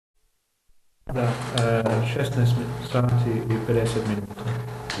Da, 16 sati i 50 minuta.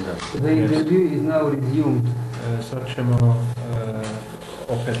 The interview is now resumed. Sad ćemo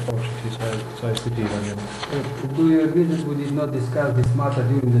opet početi sa ispitivanjem. Do you agree that we did not discuss this matter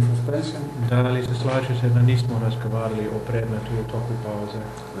during the suspension? Da li se slažete da nismo razgovarali o predmetu u toku pauze?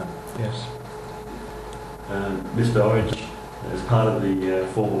 No. Yes. Mr. Orić, as part of the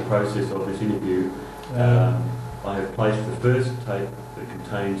formal process of this interview, I have placed the first tape that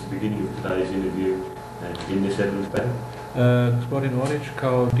contains the beginning of today's interview in this evidence bag. Gospodin Orić,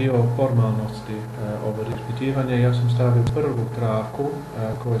 kao dio formalnosti ovog ispitivanja, ja sam stavio prvu traku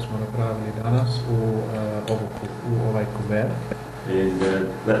koju smo napravili danas u ovaj kuvert. And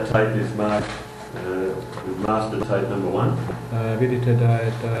that tape is marked with master tape number 1. Vidite da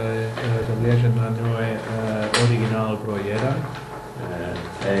je zabilježen na njoj original broj 1.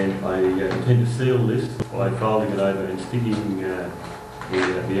 And I intend to seal this by folding it over and sticking the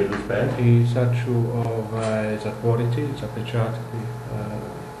evidence bag. I sad ću zatvoriti, zapečatiti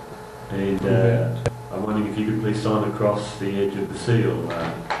and I'm wondering if you could please sign across the edge of the seal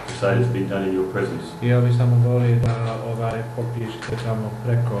to say it's been done in your presence. I ja bih samo volio da potpišete samo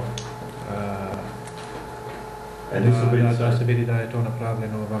preko da se vidi da je to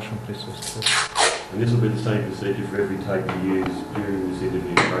napravljeno u vašem prisustvu. And this will be the same procedure for every tape you use during this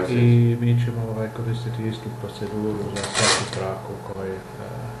interview process. I mi ćemo koristiti istu proceduru za svaku traku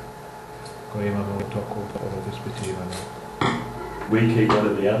koju imamo u toku ovog ispitivanja. We keep one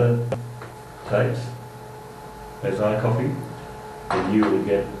of the other tapes as our copy, and you will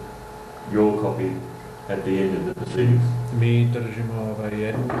get your copy at the end of the proceedings. Mi držimo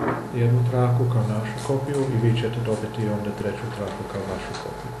jednu traku kao našu kopiju i vi ćete dobiti onda treću traku kao vašu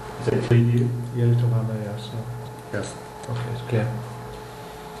kopiju. Is that clear to you? Je li to vama jasno? Yes. Okay, it's clear.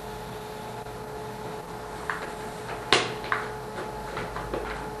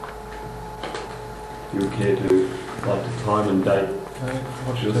 You care to like the time and date?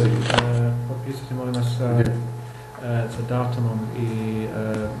 Možete potpisati molim vas sa datumom i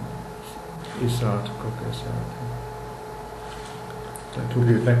sat koliko je sat. Tu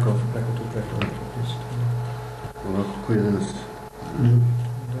preko potpisati. Ovako, koji je danas?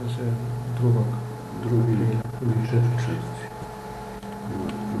 Danas je drugi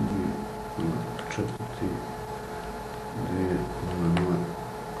četvrti.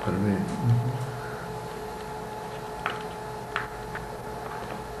 Prvi.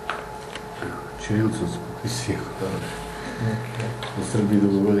 Čirilicom se potpisio. U Srbiji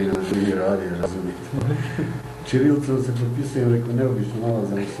dugo godina živi radi, razumijete. Čirilicom se potpisujem, rekao, neobično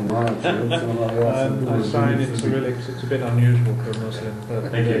nalazam se mala čirilicom, ali ja sam dugo živi. It's a bit unusual for a Muslim, but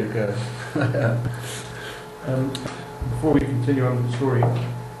there you go. Before we continue on with the story,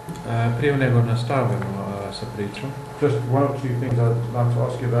 prije nego nastavimo sa pričom, just one or two things I'd like to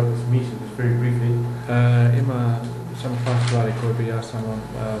ask you about this meeting, just very briefly. Ima samo par stvari koje bi ja samo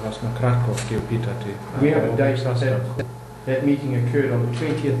vas na kratko htio pitati. We have a date that meeting occurred on the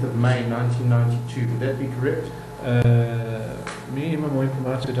 20th of May 1992. Would that be correct? Mi imamo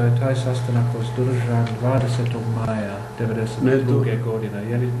informaciju da je taj sastanak održan 20. maja 1992. godine.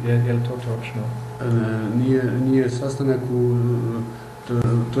 Je li to točno? Nije sastanak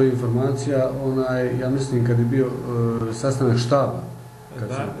to je informacija, ja mislim kad je bio sastanak štaba.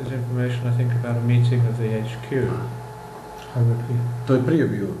 That is information I think about a meeting of the HQ. To je prije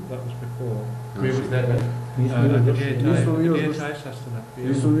bio. That was before. Where was that at?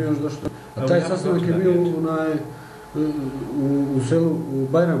 Nismo mi još došli. A taj sastanak je bio u selu u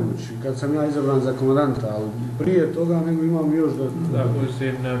Bajramović, kad sam ja izabran za komandanta, ali prije toga nego imam još da... That was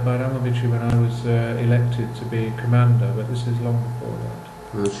in Bajramović when I was elected to be commander, but this is long before that.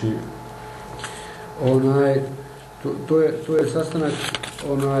 Znači, to je sastanak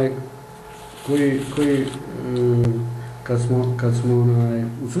koji kad smo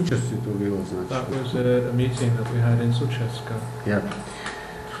u Sučesci to bilo, znači. That was a meeting that we had in Sučeska. Ja.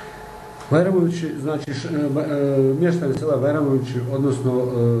 Bajramović, znači mještani sela Bajramović, odnosno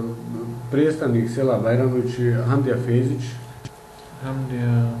predstavnik sela Bajramović, Hamdija Fezić.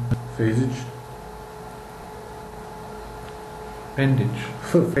 Fezić. Pendić.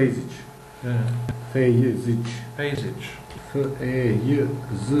 Fezić. Fezić. Fezić.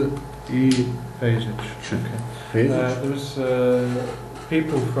 F-E-J-Z-I. Fezić. Okay. There was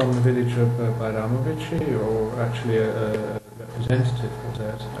people from the village of Bajramović, or actually a representative of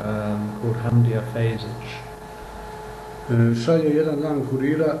that, called Hamdija Fezić. Šalje jedan dan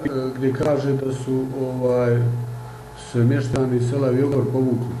kurira gdje kaže da su se mještani sela Jogor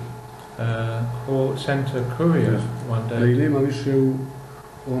povukli. Sent a courier one day. Da ih nema više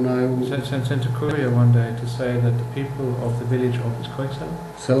sent a courier one day to say that the people of the village of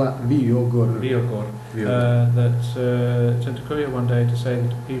sela Biogor, sent a courier one day to say that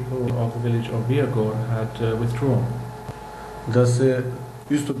the people of the village of Biogor had withdrawn. Da se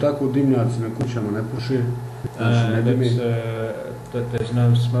isto tako dimnjaci na kućama ne puše, that there's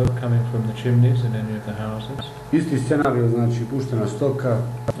no smoke coming from the chimneys in any of the houses. Isti scenario, znači puštena stoka.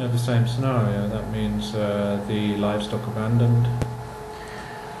 The same scenario, that means the livestock abandoned.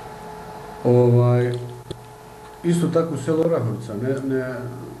 Isto tako selo Orahovica,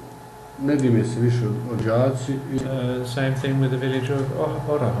 ne dime se više od đaci. Same thing with the village of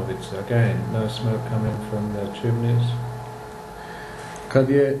Orahovica, again, no smoke coming from the chimneys. Kad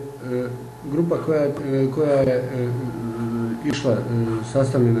je grupa koja je išla,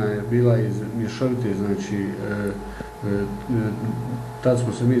 sastavljena je bila iz mješovite, znači tad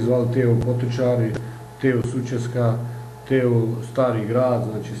smo se mi zvali Teo Potočari, Teo Sučeska, Teo Stari grad,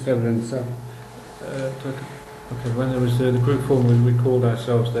 znači Srebrenica. Okay, when there was the group formed, we called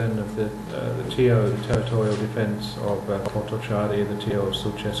ourselves then of the TO, the Territorial Defence of Potočari, the TO of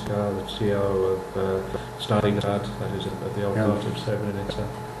Sučeska, the TO of Stari grad, that is of the old part of Srebrenica.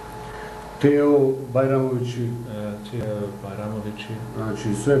 TO Bajramovići. TO Bajramovići. Znači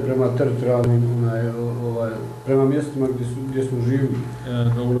sve prema teritorijalnim, prema mjestima gdje smo živili.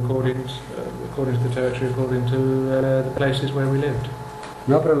 All according to the territory, according to the places where we lived.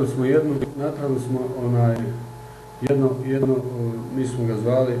 Napravili smo jedno, mi smo ga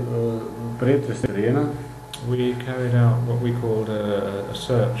zvali pretres terena. We carried out what we called a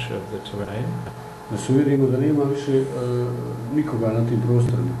search of the terrain. Da se vidimo da nema više nikoga na tim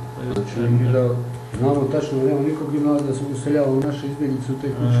prostorima. Znači, i da znamo tačno da nema nikog i da se useljavamo naše izbjeglice u te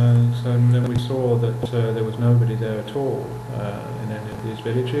kuće. So then we saw that there was nobody there at all in any of these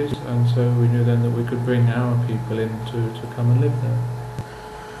villages, and so we knew then that we could bring our people in to come and live there.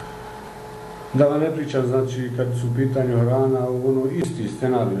 Da vam ne pričam, znači, kad su u pitanju hrana, isti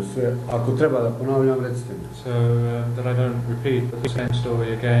scenarij, sve, ako treba da ponavljam, recite mi. So that I don't repeat the same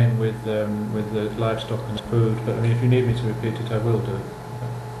story again with the livestock and food, but I mean, if you need me to repeat it, I will do it.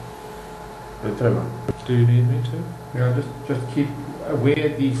 Ne treba. Do you need me to? Yeah, just keep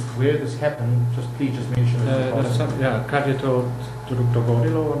where this happened, please mention it. Kad je to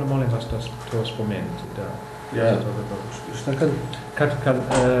dogodilo, onda molim vas da to spomenuti, da. Ja. Šta kad?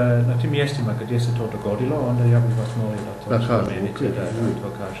 Na tim mjestima gdje se to dogodilo, onda ja bih vas molio da to spomenite, da to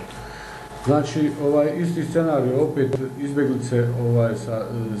kažete. Znači, isti scenarij, opet izbjeglice sa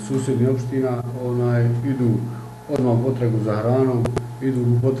susjednih opština idu odmah u potragu za hranom, idu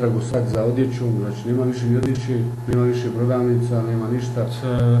u potragu sad za odjećom, znači nema više ni odjeće, nema više prodavnica, nema ništa. So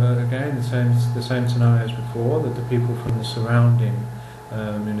again, the same scenario as before, that the people from the surrounding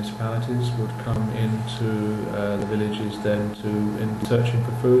municipalities would come into the villages then in searching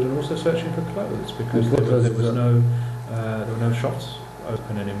for food and also searching for clothes, because there were no shops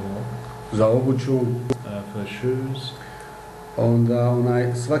open anymore. Za obuću. For shoes. Onda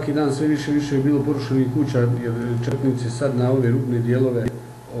svaki dan sve više je bilo porušenih kuća, jer četnici sad na ove rubne dijelove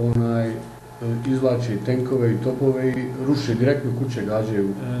izvlače tenkove i topove i ruše direktno kuće, gađaju.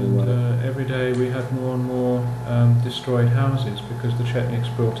 And every day we had more and more destroyed houses because the Chetniks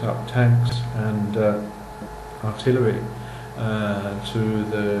brought up tanks and artillery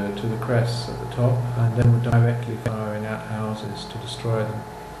to the crests at the top, and then were directly firing at houses to destroy them.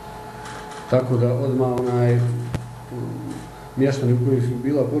 Tako da odmah mještani u kojih su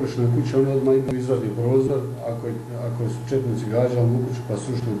bila porušena kuća, oni odmah idu izvadi prozor, ako su četnici gađali u kuću pa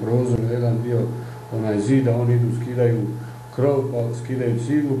sušli u prozor, jedan dio zida, oni idu, skidaju krov, pa skidaju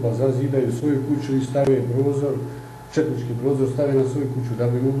ciglu, pa zazidaju svoju kuću i stave prozor, četnički prozor stave na svoju kuću da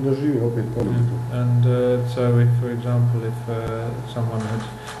bi mogli da živi opet ponovno. And so if, for example, if someone had,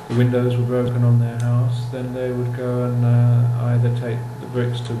 the windows were broken on their house, then they would go and either take the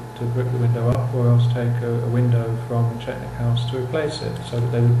bricks to brick the window up, or else take a window from the Chetnik house to replace it, so that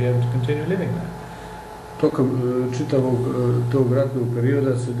they would be able to continue living there. Tokom čitavog tog ratnog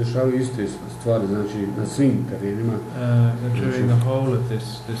perioda se dešavaju iste stvari, znači na svim terenima. During the whole of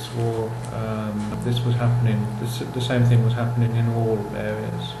this war, this was happening. The same thing was happening in all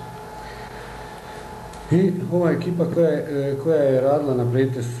areas. I ova ekipa koja je radila na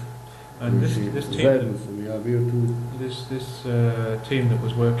pretresu, zajedno sam ja bio tu. This team that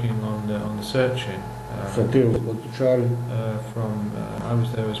was working on the searching. Sa Teo Potočari. I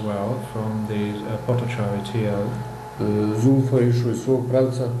was there as well, from the Potočari TO. Zulfo je išao iz svog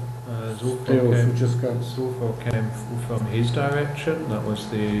pravca. Teo Sučeska. Zulfo came from his direction, that was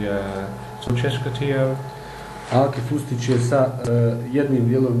the Sučeska TO. Aki Fustić je sa jednim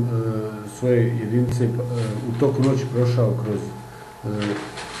dijelom svoje jedinice u toku noći prošao kroz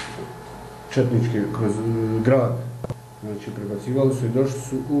četničke kroz grad. Znači, prebacivali su i došli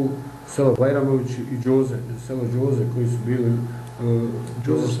su u selo Bajramović i Đoze, selo Đoze koji su bili,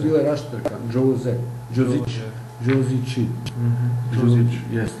 Đoze su bile raštrka, Đoze, Đozići, Đozići,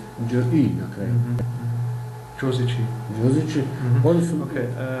 jest, I na kraju. Đozići. Đozići, oni su... Okay,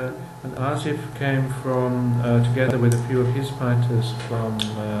 and Asif came from, together with a few of his fighters from,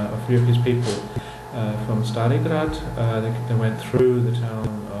 a few of his people from Starigrad. They went through the town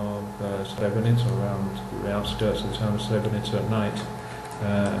of Srebrenica, around the outskirts of the town of Srebrenica at night,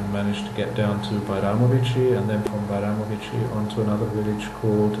 and managed to get down to Bajramovići, and then from Bajramovići onto another village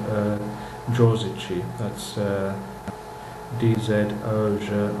called Đozići. That's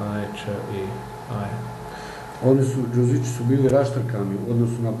D-Z-O-Ž-I-Č-I. Oni su, Đozići su bili raštrkani u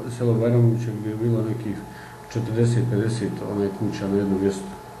odnosu na selo Bajramovića gdje je bilo nekih 40-50 kuća na jednom mjestu.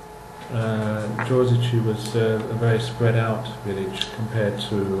 Đozići was a very spread out village compared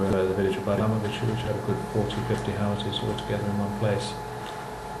to the village of Bajramovići, which had a good 40-50 houses all together in one place.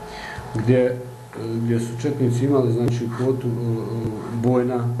 Gdje su četnici imali, znači, kvotu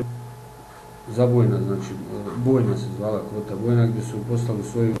Bojna, Zabojna, znači, Bojna se zvala kvota Bojna, gdje su poslali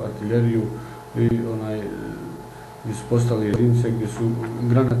svoju artiljeriju i gdje su postali jedinice gdje su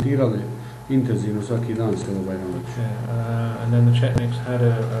granatirali intenzivno svaki dan selo Bajramovići. And then the Chetniks had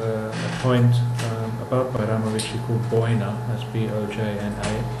a point above Bajramovići called Bojna, that's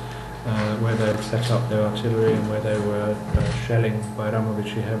B-O-J-N-A, where they had set up their artillery and where they were shelling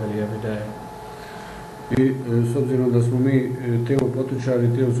Bajramovići heavily every day. I s obzirom da smo mi tijelo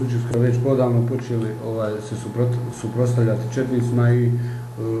Potočari, tijelo Sučevska već podavno počeli se suprotstavljati četnicima i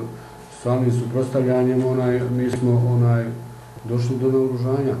samim suprotstavljanjem mi smo došli do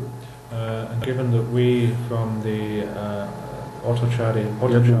naoružanja. And given that we from the Potočari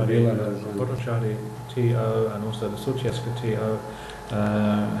TO and also the Sučevska TO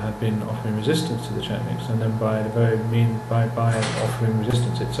had been offering resistance to the Chetniks, and then by offering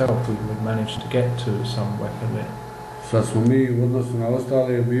resistance itself we would manage to get to some weaponry. Sad smo mi u odnosu na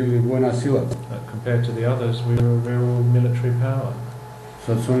ostale bili vojna sila. Compared to the others, we were a real military power.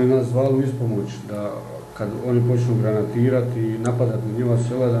 Sad su oni nas zvali u ispomoć, da kad oni počnu granatirati i napadati na njihova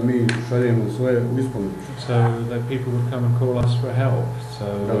sela, da mi šaljemo svoje u ispomoć. So that people would come and call us for help. So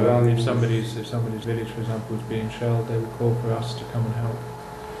if somebody's village, for example, was being shelled, they would call for us to come and help.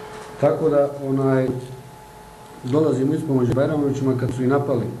 Tako da dolazimo u ispomoć Bajramovićima kad su i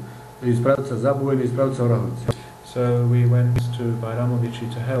napali iz pravca Zabojne i iz pravca Orahovice. So we went to Bajramovići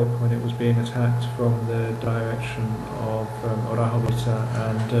to help when it was being attacked from the direction of Orahovica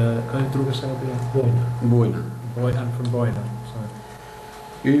and druga sela bila? Bojna. And from Bojna.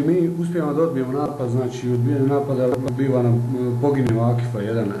 I mi uspijemo da odbijemo napad, znači odbijanje napada biva nam poginio Akifa,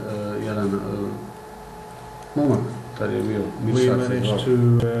 jedan momak, tad je bio We managed to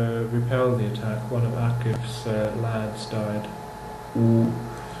repel the attack. One of Akif's lads died.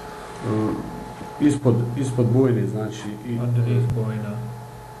 Ispod Bojne, znači i underneath Bojna.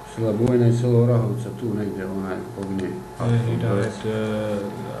 Sela Bojna i selo Orahovica, tu negdje poginje. He died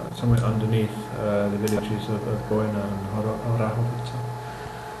somewhere underneath the villages of Bojna and Orahovica.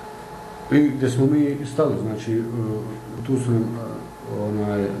 I gdje smo mi stali, znači tu su nam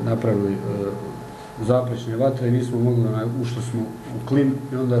napravili zaprečne vatre i nismo mogli, ušli smo u klin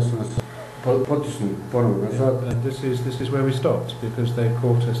i onda su nas potisnuli ponovno nazad. And this is where we stopped because they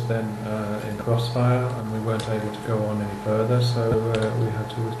caught us then in crossfire and we weren't able to go on any further, so we had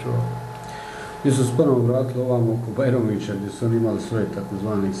to withdraw. Mi smo se ponovno vratili ovamo oko Bajramovića gdje su oni imali svoje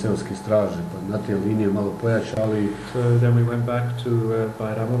takozvane seoske straže, pa na te linije malo pojačali. So then we went back to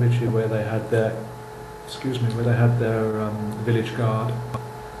Bajramovići where they had their village guard,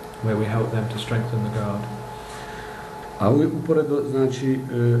 where we helped them to strengthen the guard. A uporedo, znači,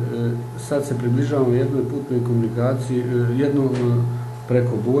 sad se približavamo jednoj putnoj komunikaciji, jednom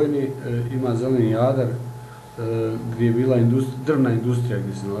preko Bojni ima Zeleni Jadar, gdje je bila drvna industrija,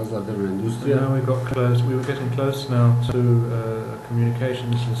 gdje se nalazila drvna industrija. Now we were getting close now to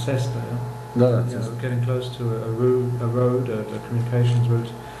communications in Sesta. Da, we're getting close to a communications route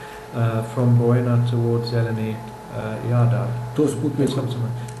from Bojna towards Zeleni Jadar. To su putne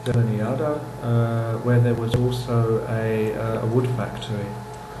Zeleni Jadar, where there was also a wood factory.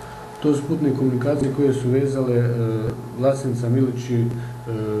 To su putne komunikacije koje su vezale Vlasenica, Milići,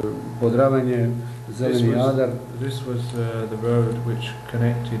 Podravanje, Zeleni Jadar. This was the road which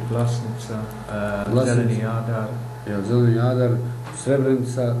connected Vlasenica, Zeleni Jadar, Zeleni Jadar,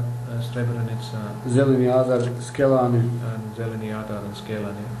 Srebrenica, Zeleni Jadar, Skelani. And Zeleni Jadar and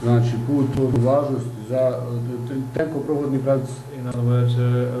Skelani. Znači put od važnosti za tenkoprohodni pravac. In other words,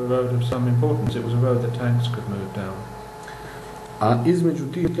 a road of some importance. It was a road that tanks could move down. A između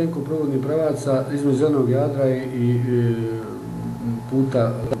tih tenkoprovodnih pravaca, između Zelenog Jadra i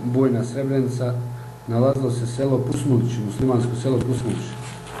puta Bojna Srebrenica, nalazilo se selo Pusmulići, muslimansko selo Pusmulići.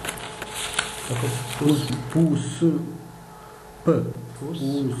 Pusmulići.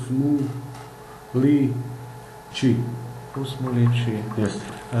 Pusmulići. Yes.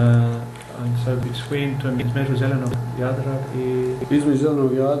 And so between, između Zelenog Jadra i... Između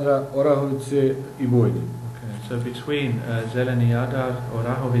Zelenog Jadra, Orahovice i Bojne. Okay, so between Zeleni Jadar,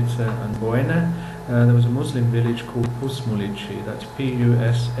 Orahovice and Bojne, there was a Muslim village called Pusmulići, that's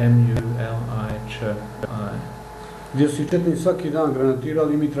Pusmulići. Gdje su četnici svaki dan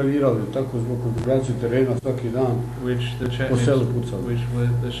granatirali i mitraljirali, tako zbog konfiguracije terena svaki dan po selu pucali.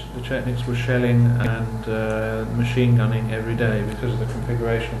 Which the Chetniks were shelling and machine gunning every day because of the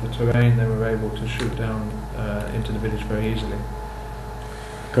configuration of the terrain. They were able to shoot down into the village very easily.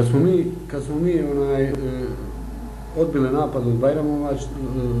 Kad smo mi odbili napad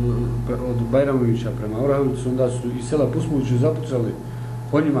od Bajramovića prema Orahovicu, onda su i sela Pusmulići zapucali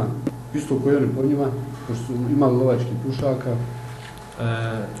po njima, isto koji oni po njima, pošto su imali lovačkih pušaka.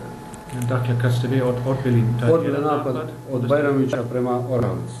 Dakle, kad ste vi odbili napad od Bajramovića prema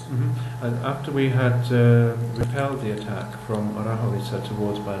Orahovici. And after we had repelled the attack from Orahovica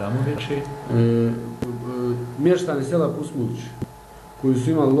towards Bajramovići, mještani sela Pusmulići, koji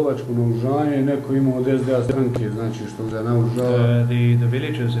su imali lovačko naoružanje, neko imao od SDA stranke, znači što ga naoružava. The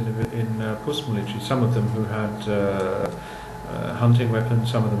villagers in Pusmulići, some of them who had hunting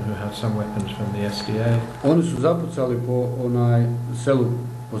weapons, some of them who had some weapons from the SDA. Oni su zapucali po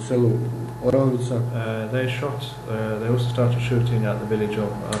selu Orahovica. They also started shooting at the village of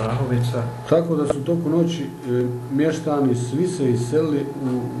Orahovica. Tako da su toku noći mještani svi se iselili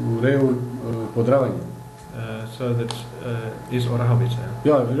u rejon Podravanje. So that is Orahovica.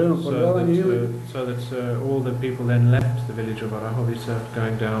 Ja, rejon Podravanje ili... So that all the people then left the village of Orahovica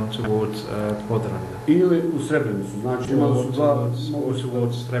going down towards Podravanje. Ili u Srebrenicu, znači imali su dva...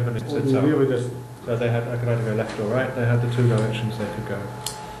 towards Srebrenica itself. So they had, I could either go left or right, they had the two directions they could go.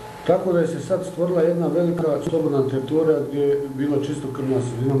 Tako da je se sad stvorila jedna velika slobodna teritorija gdje je bilo čisto krvna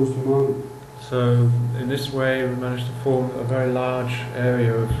sredina muslimana. So in this way we managed to form a very large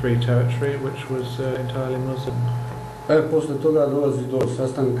area of free territory which was entirely Muslim. Posle toga dolazi do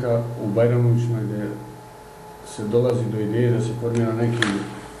sastanka u Bajramovićima gdje se dolazi do ideje da se formira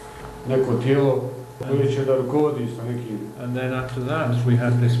neko tijelo koje će da rukovodi sa nekim. And then after that we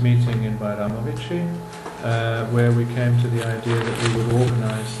had this meeting in Bajramovići where we came to the idea that we would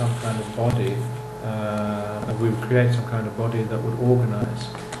organize some kind of body, we would create some kind of body that would organize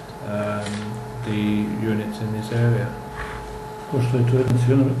the units in this area. Pošto je to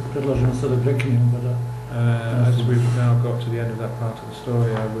jedno predlažemo sada prekinemo da... As we've now got to the end of that part of the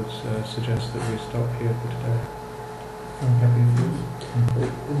story, I would suggest that we stop here for today.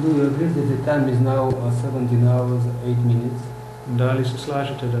 Do you agree that the time is now 17 hours 8 minutes? Da li se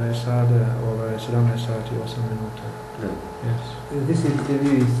slažete da je sada 17 sati 8 minuta? Yes. This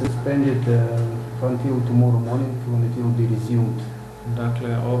interview is suspended until tomorrow morning when it will be resumed.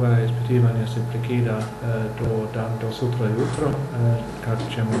 Dakle, ovo ispitivanje se prekida do sutra jutro, kad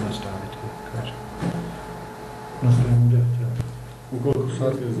ćemo nastaviti. Nastavimo u 9. U koliko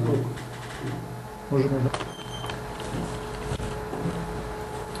sati je znam? Možemo da...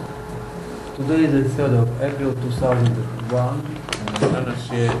 Today is the 3rd of April 2001.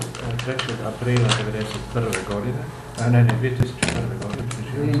 Danas je 3. aprila 1991. godine. Ne, 2001. godine.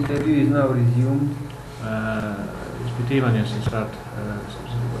 The interview is now resumed. Ispitivanje se sad,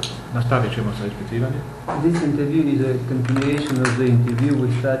 nastavit ćemo sa ispitivanjem. This interview is a continuation of the interview we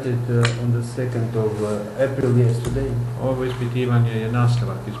started on the 2nd of April yesterday. Ovo ispitivanje je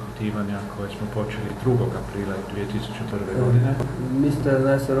nastavak ispitivanja koje smo počeli 2. aprila 2001. godine. Mr.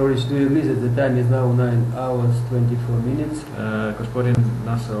 Naser Orić, do you agree that the time is now 9 hours 24 minutes? Gospodin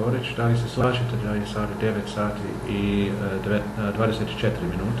Naser Orić, da li se slažete da je sada 9 sati i 24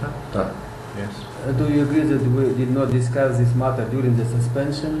 minuta? Da. Yes. Do you agree that we did not discuss this matter during the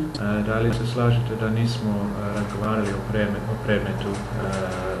suspension? Da li se slažete da nismo razgovarali o predmetu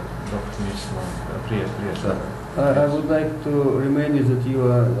dok nismo prije sada? I would like to remind you that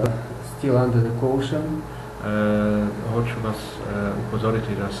you are still under the caution. Hoću vas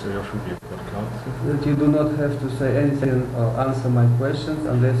upozoriti da se još uvijek pod kaucijom. That you do not have to say anything or answer my questions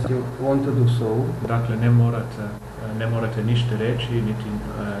unless you want to do so. Dakle, ne morate ništa reći,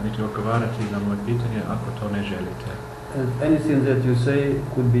 niti odgovarati na moje pitanje ako to ne želite. And anything that you say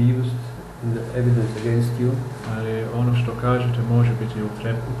could be used in the evidence against you. Ali ono što kažete može biti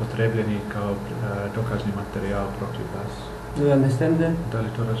upotrebljeni kao dokazni materijal protiv vas. Do you understand that? Da li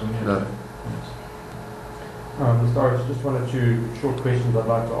to razumijete? Da. Yes. Mr. Orić, just one or two short questions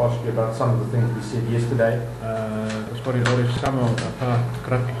I'd like to ask you about some of the things we said yesterday. Gospodin Orić, samo par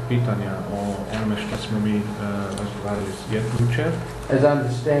kratkih pitanja o onome što smo mi razgovarali jučer. As I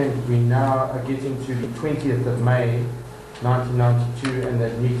understand, we now are getting to the 20th of May 1992 and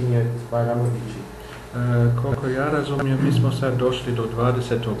that meeting at Bajramovići. Koliko ja razumijem, mi smo sad došli do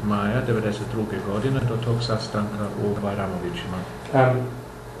 20. maja 1992. godine, do tog sastanka u Bajramovićima.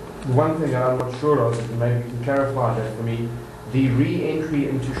 One thing that I'm not sure of, and maybe you can clarify that for me, the re-entry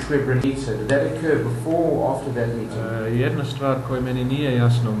into Srebrenica, did that occur before or after that meeting? Jedna stvar koja meni nije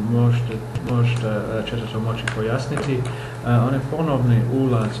jasno, možda ćete to moći pojasniti, onaj ponovni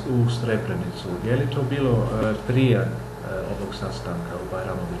ulaz u Srebrenicu, je li to bilo prije ovog sastanka u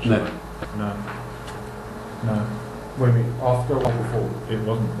Bajramovićima? Ne. No. What do you mean, after or before? It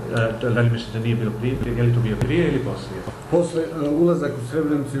wasn't. Da li mislite da nije bilo prije? Je li to bio prije ili poslije? Posle, ulazak u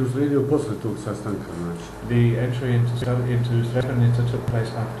Srebrenicu je uslijedio posle tog sastanka, znači. The entry into Srebrenica took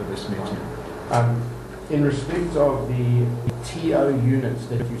place after this meeting. In respect of the TO units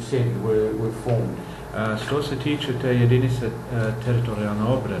that you said were formed, Što se tiče te jedinice teritorijalne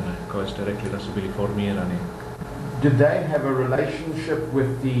obrane koje ste rekli da su bili formirani, did they have a relationship with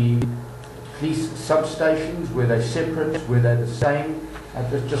the police substations? Were they separate? Were they the same?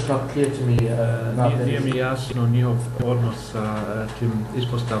 It's just not clear to me about that. Nije mi jasno njihov odnos sa tim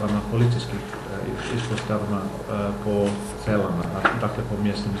ispostavama, policijskih ispostavama po selama, dakle po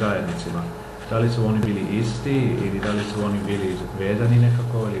mjesnim zajednicima. Da li su oni bili isti ili da li su oni bili vezani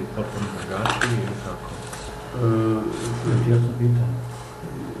nekako ili potpuno drugačiji ili kako?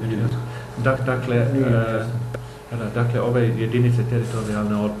 Dakle, ove jedinice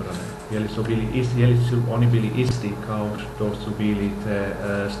teritorijalne odbrane, je li su oni bili isti kao što su bili te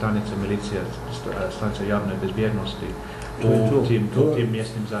stanice milicije, stanice javne bezbjednosti u tim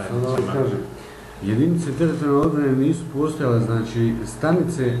mjesnim zajednicama? Jedinice teritorijalne odbrane nisu postojale, znači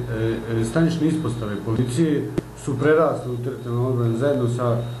stanične ispostave policije su prerasle u teritorijalnu odbranu zajedno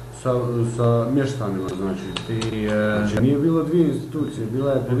sa mještanima, znači nije bilo dvije institucije,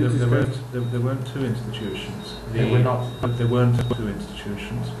 bila je policijska... There weren't two institutions. There were not. There weren't two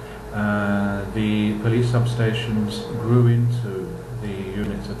institutions. The police substations grew into the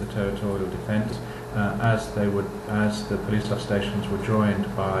units of the territorial defence as the police substations were joined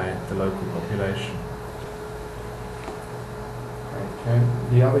by the local population. Okay.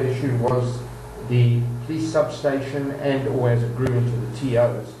 The other issue was the police substation and or as it grew into the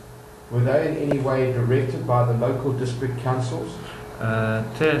TOs. Were they in any way directed by the local district councils?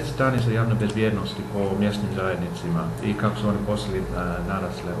 Te stanice javne bezbjednosti po mjesnim zajednicima i kako su oni poslije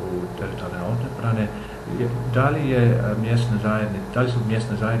narasle u teritorijalne odbrane, da li su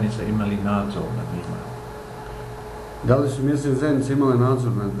mjesne zajednice imali nadzor nad njima? Da li su mjesne zajednice imale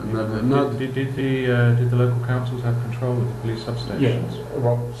nadzor nad... Did the local councils have control of the police substations? Yeah,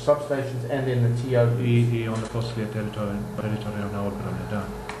 well, substations and then the TOs. I onda poslije teritorijalne odbrane, da.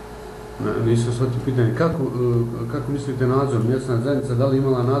 Nisam shvatio pitanje, kako mislite nadzor? Mjesna zajednica, da li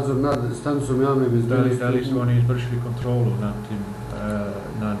imala nadzor nad stanicom javne bezbjednosti? Da li su oni izvršili kontrolu nad tim,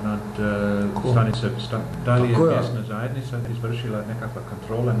 nad stanice, da li je mjesna zajednica izvršila nekakva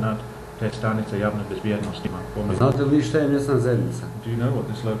kontrola nad te stanice javne bezbjednosti? Znate li šta je mjesna zajednica? Do you know what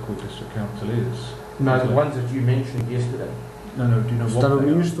this local district council is? No, the ones that you mentioned yesterday. No, do you know what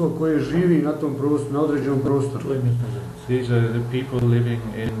stanovništvo koje živi na tom prostoru, na određenom prostoru. These are the people living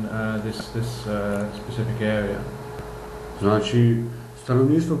in this specific area. Znači,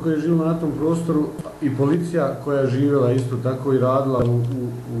 stanovništvo koje je živjelo na tom prostoru i policija koja je živjela isto tako i radila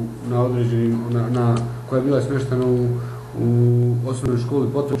na određenim, koja je bila smještena u osnovnoj školi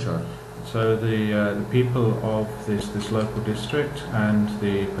Potočari. So the people of this local district and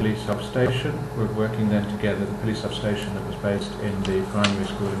the police substation were working then together. The police substation that was based in the primary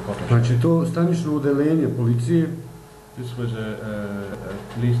school in Potočari. Znači to stanično odeljenje policije. This was a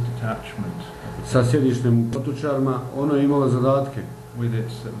police detachment. Sa sjedištem u Potočarima, ono je imalo zadatke. With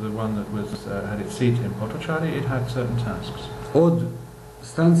the one that had its seat in Potočari, it had certain tasks. Od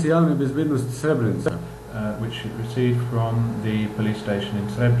stanice javne bezbjednosti Srebrenica. Which it received from the police station in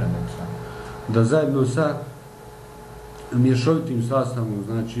Srebrenica. Da zajedno sa mješovitim sastavom,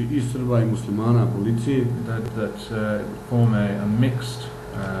 znači i Srba i muslimana policije, that form a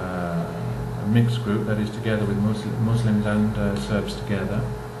mixed group that is together with Muslims and Serbs together.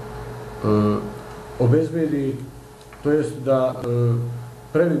 Obezbedi, to jest da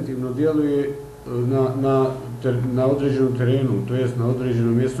preventivno djeluje na određenom terenu, to jest na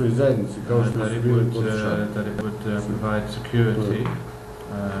određenoj mjesnoj zajednici, kao što su bili Potočari. That it would provide security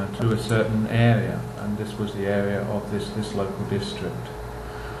to a certain area, and this was the area of this local district.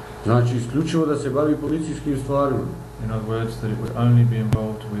 Znači, isključivo da se bavi policijskim stvarima. In other words, that it would only be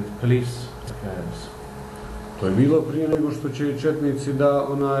involved with police affairs. To je bilo prije nego što će četnici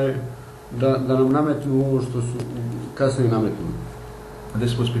da nam nametnu ovo što su kasnije nametnuli.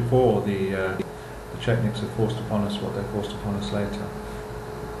 This was before the Chetniks had forced upon us what they forced upon us later.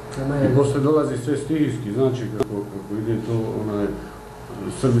 I posle dolazi sve stihijski, znači kako ide to,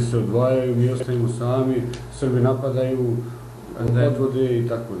 Srbi se odvajaju, mi ostajemo sami, Srbi napadaju, odvode i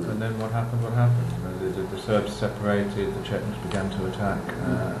tako dalje. And then what happened? The Serbs separated, the Chetniks began to attack,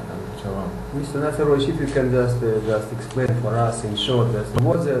 and so on. Mr. Naser Orić, if you can just explain for us in short,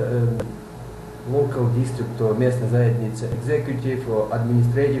 was a local district or mjesna zajednica executive or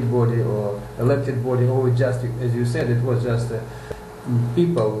administrative body or elected body, or just, as you said, it was just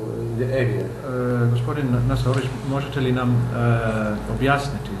people in the area? Gospodin Naser Orić, možete li nam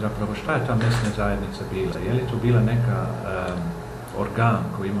objasniti zapravo šta je ta mjesna zajednica bila? Je li to bila neka organ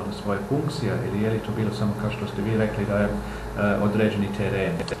koji imao svoje funkcije ili je li to bilo samo kao što ste vi rekli da je određeni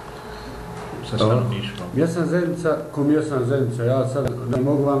teren sa stanovništvom? Mjesna zajednica, ko mjesna zajednica, ja sad ne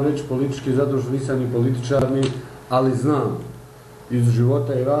mogu vam reći politički zato što nisam ni političar, ali znam iz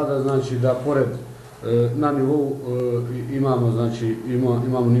života i rada, znači da pored na nivou imamo, znači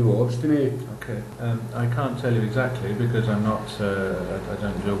imamo nivo opštine. Okay, I can't tell you exactly because I'm not, I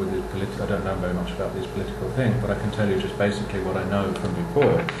don't deal with this I don't know very much about this political thing, but I can tell you just basically what I know from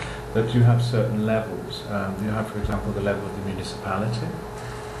before, that you have certain levels. You have, for example, the level of the municipality.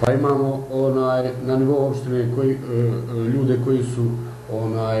 Pa imamo na nivou opštine ljude koji su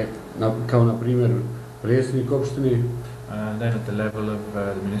kao na primjer predsjednik opštine. And then at the level of the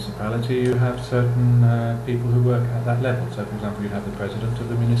municipality you have certain people who work at that level. So for example you have the president of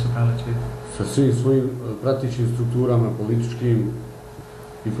the municipality. Sa svim svojim pratičnim strukturama političkim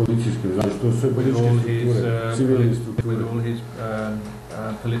i policijskim. Znači to su sve političke strukture, civilne strukture. With all his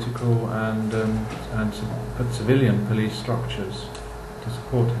political and civilian police structures to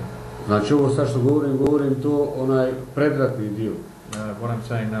support him. Znači ovo sad što govorim to predratni dio. What I'm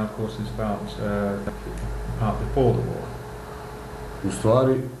saying now of course is about part before the war. U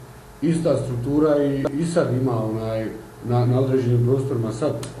stvari, ista struktura i sad ima na određenim prostorima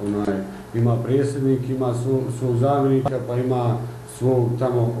sad ima predsjednik, ima svog zamjenika, pa ima svog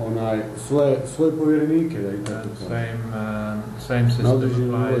tamo svoje povjerenike, da i tako. Same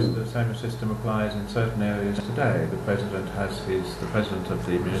system applies in certain areas today. The president of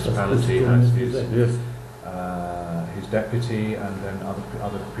the municipality has his deputy and then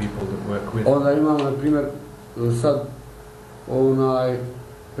other people that work with him. Onda imamo na primjer sad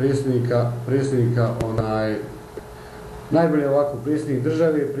predsjednika najbolje ovako, predsjednik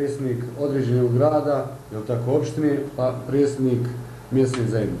države, predsjednik određenog grada, jel tako, opštine, pa predsjednik mjesne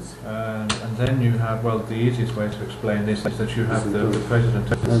zajednice. And then you have, well, the easiest way to explain this is that you have the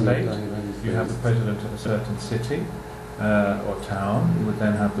president of the state, you have the president of a certain city or town, you would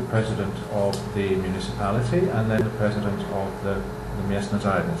then have the president of the municipality, and then the president of the mjesna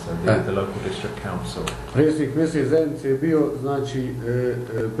zajednica, the local district council. Predsjednik mjesne zajednice je bio, znači,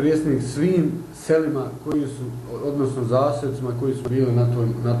 predsjednik svim selima koji su, odnosno zaselcima koji su bili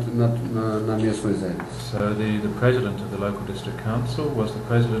na mjesnoj zajednici. So the president of the local district council was the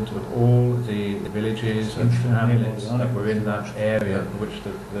president of all the villages and hamlets that were in that area in which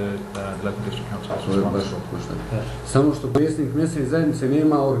the local district council was responsible. Samo što predsjednik mjesne zajednice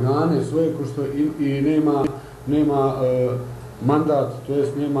nema organe svoje, ko što i nema mandat, to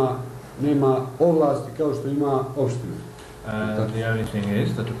jest nema ovlasti kao što ima opština. The only thing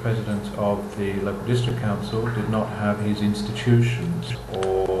is that the president of the local district council did not have his institutions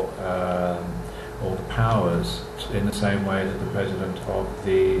or the powers in the same way that the president of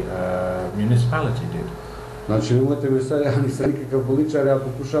the municipality did. Znači, nemojte me sad, ja nisam nikakav političar, ja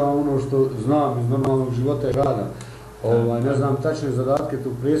pokušavam ono što znam iz normalnog života i rada. Ne znam tačne zadatke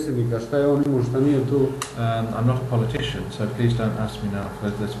tog predsjednika, šta je on imao, šta nije tu. I'm not a politician, so please don't ask me now for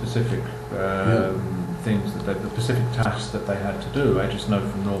the specific things, the specific tasks that they had to do. I just know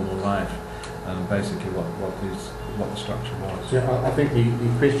from normal life and basically what the structure was. Yeah, I think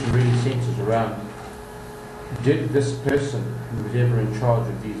the question really centers around, did this person who was ever in charge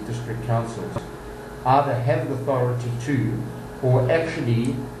of these district councils either have the authority to or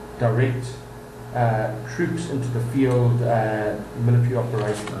actually direct troops into the field, military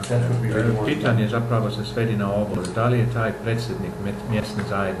operations? That's what we really want. Pitanje zapravo se svedi na ovo, da li je taj predsjednik mjesne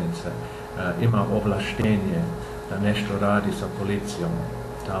zajednice ima ovlaštenje da nešto radi sa policijom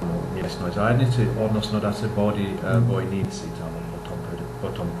tamo u mjesnoj zajednici, odnosno da se vodi vojnici tamo po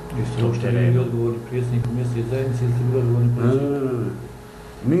tom terenu. Jeste li odgovorni predsjedniku mjesne zajednice ili ste bili odgovorni predsjedniku?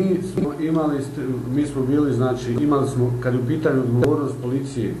 Mi smo bili, znači, imali smo, kad je u pitanju odgovornost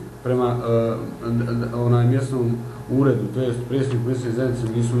policije, prema mjesnom uredu, to jest predsjedniku mjesne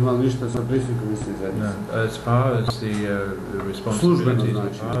zajednice, nismo imali ništa sa predsjednikom mjesne zajednice. As far as the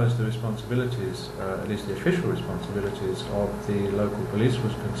responsibilities, at least the official responsibilities of the local police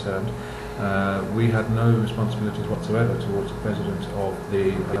was concerned, we had no responsibilities whatsoever towards the president of the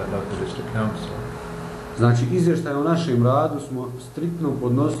local district council. Znači, izvještaj o našem radu smo striktno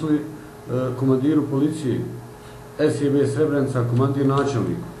podnosili komandiru policije, SJB Srebrenica, komandir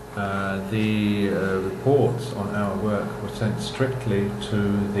načelniku. The reports on our work were sent strictly to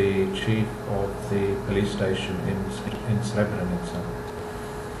the chief of the police station in Srebrenica.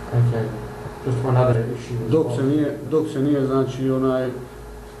 Okay, just one other issue. Dok se nije, znači,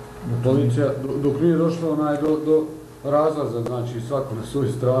 policija, dok nije došlo do razlaza, znači svako na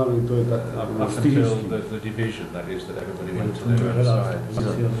svoju stranu i to je tako stihijski. The division, that is, that everybody went to their own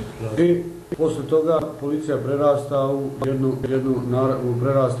side. I posle toga policija prerasta u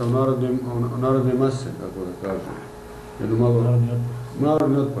narodne mase, kako da kažem. Jednu malo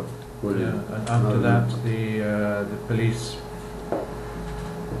narodni otpad. And after that, the police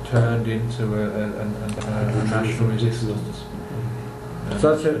turned into a national resistance.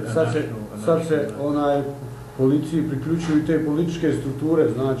 Sad se policiji priključuju i te političke strukture,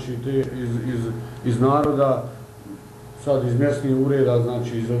 znači te iz naroda, sad iz mjesnih ureda,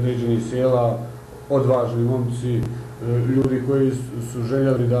 znači iz određenih sela, odvažni momci, ljudi koji su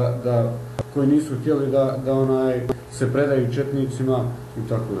željeli koji nisu htjeli da se predaju četnicima i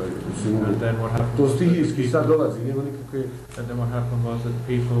tako dalje. To stihijski sad dolazi, nema nikakve... And then what happened was that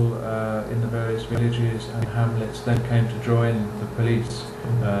people in the various villages and hamlets then came to join the police,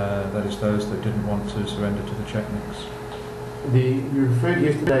 that is those that didn't want to surrender to the Chetniks. You referred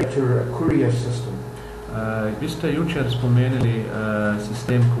yesterday to a courier system. Vi ste jučer spomenuli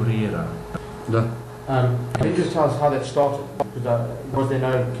sistem kurira. Da. Can you just tell us how that started? Because, was there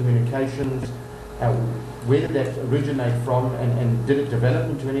no communications? Where did that originate from, and did it develop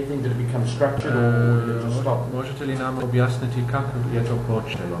into anything? Did it become structured, or did it just stop? Možete li nam objasniti kako je to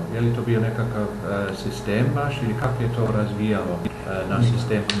počelo? Je li to bio nekakav sistem baš ili kako je to razvijalo na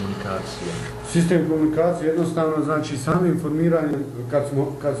sistem komunikacije? Sistem komunikacije jednostavno, znači samim informiranjem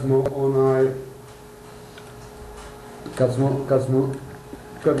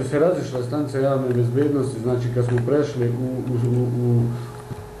kad bi se razišla stanica javne bezbednosti, znači kad smo prešli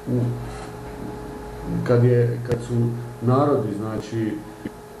kad su narodi, znači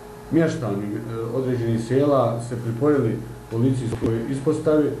mještani određenih sela se pripojili policijskoj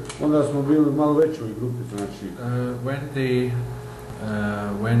ispostavi, onda smo bili malo većoj grupi, znači.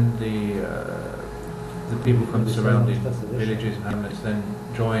 When the people from the surrounding villages and hamlets then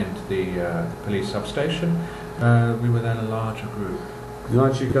joined the police substation, we were then a larger group.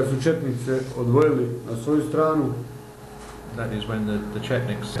 Znači, kad su četnice odvojili na svoju stranu, that is when the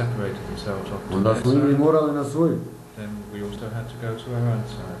Chetniks separated themselves off to onda smo i morali na svoju. Then we also had to go to our own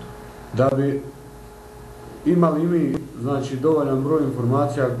side. Da bi imali mi, znači, dovoljan broj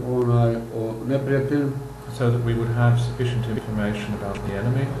informacija o neprijatelju, so that we would have sufficient information about the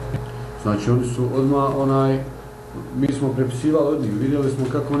enemy. Znači, oni su odmah mi smo prepisivali od njih, vidjeli smo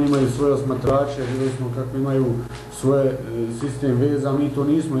kako oni imaju svoje osmatrače, vidjeli smo kako imaju svoje sistem veza, mi to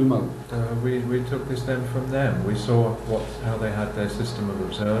nismo imali. We took this then from them. We saw how they had their system of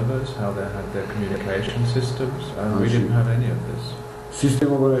observers, how they had their communication systems, and we didn't have any of this.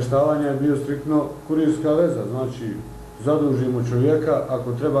 Sistem obavještavanja je bio striktno kurirska veza, znači zadužimo čovjeka,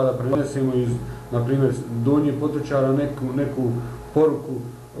 ako treba da prenesemo iz, na primjer, Donjih Potočara neku poruku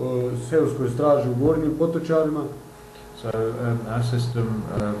seoskoj straži u Gornjim Potočarima. So our system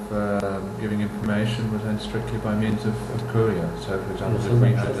of giving information was then strictly by means of courier. So, for example, if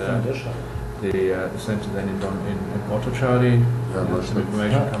we had the center then in Potočari, some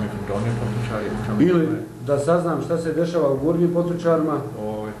information coming from Donje Potočari would come ili da saznam šta se dešava u Gornjim Potočarima,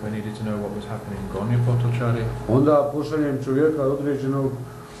 or if I needed to know what was happening in Donje Potočari, onda pošaljem čovjeka određenog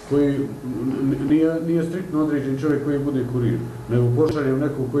koji nije striktno određen čovjek koji bude kurir, nego pošaljem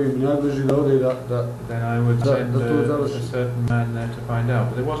nekog koji mi najbliži da ode then I would send a certain man there to find out.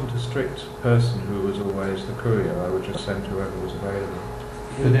 But there wasn't a strict person who was always the courier. I would just send whoever was available.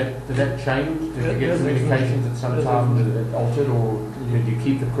 Did that change? Did you get communications at some time? Did it altered, or did you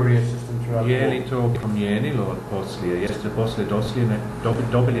keep the courier system throughout? Je li to promijenilo poslije? Jeste poslije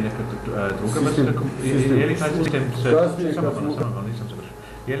dobili neka druga vrsta? Je li taj sistem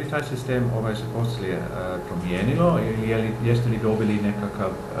Je li taj sistem se poslije promijenilo ili jeste li dobili nekakav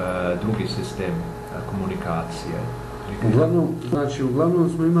drugi sistem komunikacije? Uglavnom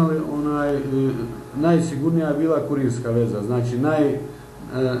smo imali najsigurnija je bila kurirska veza, znači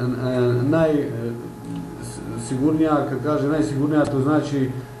najsigurnija, kad kaže najsigurnija, to znači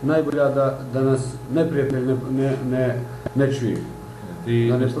najbolja da nas neprijatelj ne čuje.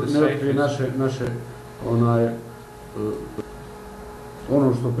 Da ne otkrije naše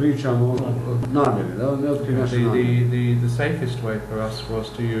ono što pričamo, namjere, da ne otkrije naše namjere. The safest way for us was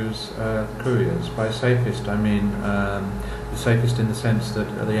to use couriers. By safest I mean the safest in the sense that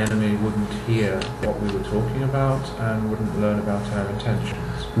the enemy wouldn't hear what we were talking about and wouldn't learn about our intentions.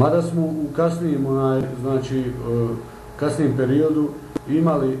 Mada smo u kasnijem periodu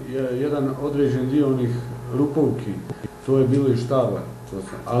imali jedan određen dio onih rupovki, to je bilo i štaba,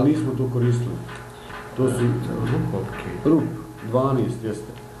 ali nismo to koristili. To su RUP 12,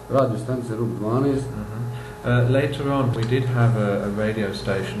 jeste. Radio stanice RUP 12. Later on we did have a radio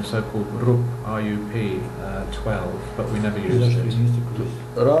station, a so-called RUP 12, but we never used it.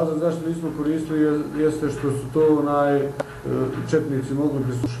 Razlog zašto nismo koristili jeste što su to četnici mogli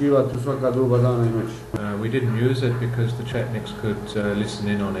prisluškivati u svaka doba dana i noći. We didn't use it because the Chetniks could listen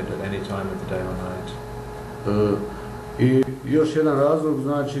in on it at any time of the day or night. I još jedan razlog,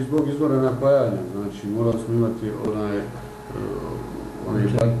 zbog izvora napajanja, morali smo imati one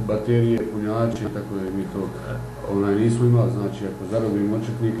baterije, punjače, tako da mi to nismo imali, ako zarobimo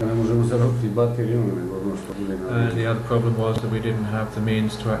očetnika ne možemo zarobiti baterije, nego ono što bude na... The other problem was that we didn't have the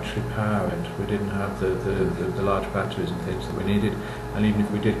means to actually power it. We didn't have the large batteries and things that we needed, and even if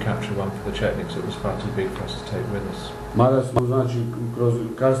we did capture one for the Chetniks, it was far too big for us to take with us. Mada smo, kroz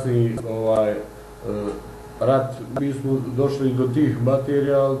kasniji rat, mi smo došli do tih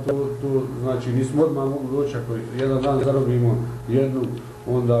baterija, ali to nismo odmah mogli doći, ako jedan dan zarobimo jednu,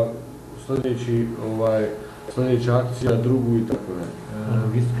 onda sljedeća akcija, drugu i tako dalje.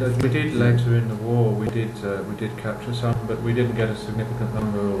 We did later in the war, we did capture some, but we didn't get a significant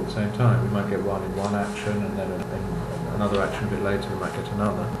number all at the same time. We might get one in one action, and then another action a bit later we might get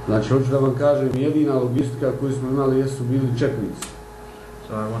another. Hoću da vam kažem, jedina logistika koju smo imali jesu bili četnici.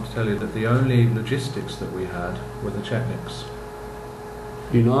 So I want to tell you that the only logistics that we had were the Chetniks.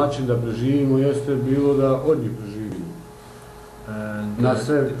 I način da preživimo jeste bilo da od njih preživimo. Na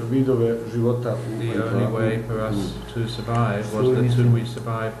sve vidove života. The only way for us to survive was that we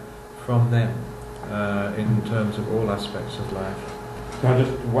survive from them in terms of all aspects of life. Now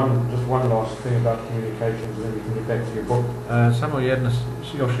just one last thing about communications, and then we can get back to your book. Samo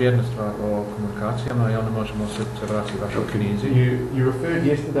još jedna stvar o komunikacijama i onda možemo se vratiti vašoj knjizi. You referred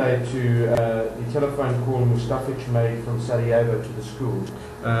yesterday to the telephone call Mustafić made from Sarajevo to the school.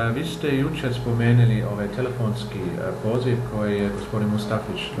 Vi ste jučer spomenuli ovaj telefonski poziv koji je gospodin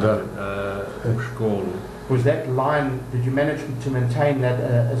Mustafić u školu. Was that line, did you manage to maintain that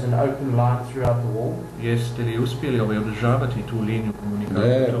as an open line throughout the war? Jeste li uspjeli održavati tu liniju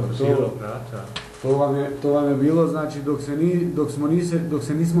komunikacije tog cijelog rata? To vam je bilo, dok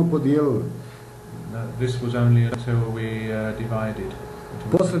se nismo podijelili. This was only until we divided.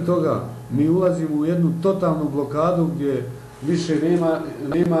 Posle toga mi ulazimo u jednu totalnu blokadu gdje više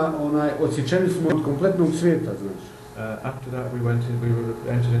nema odsječeni smo od kompletnog svijeta, After that we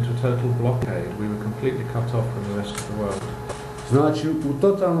entered into a total blockade. We were completely cut off from the rest of the world. U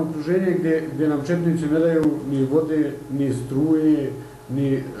totalno okruženje gdje nam četnici ne daju ni vode, ni struje,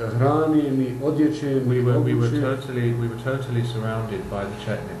 ni hrane, ni odjeće, ni obuće. We were totally surrounded by the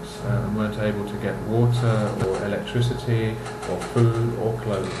Chetniks and weren't able to get water or electricity or food or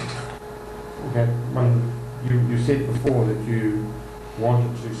clothing. Okay. You said before that you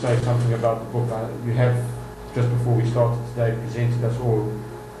wanted to say something about the book. You have, just before we started today, presented us all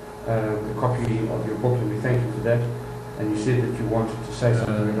a copy of your book, and we thank you for that. And you said that you wanted to say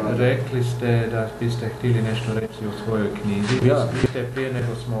something about it. Rekli ste da biste htjeli nešto reći o svojoj knjizi. Vi ste prije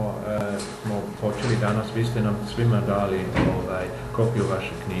nego smo počeli danas, vi ste nam svima dali kopiju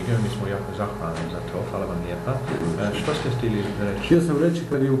vaše knjige. Mi smo jako zahvalni za to. Hvala vam lijepa. Što ste htjeli reći? Htio sam reći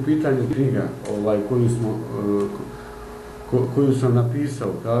kad je u pitanju knjiga koju sam napisao,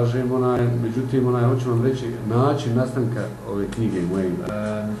 kažem, međutim, hoću vam reći način nastanka ove knjige moje. I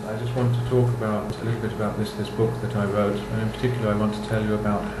just want to talk a little bit about this book that I wrote, and in particular I want to tell you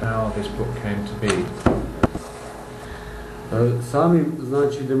about how this book came to be.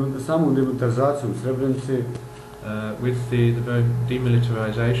 Samom demilitarizacijom Srebrenice, with the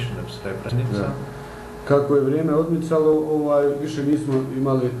demilitarization of Srebrenica, kako je vrijeme odmicalo, više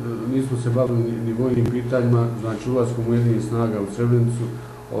nismo se bavili ni vojnim pitanjima, ulaskom Ujedinjenih snaga u Srebrenicu,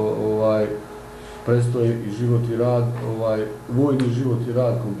 prestao je i život i rad, vojni život i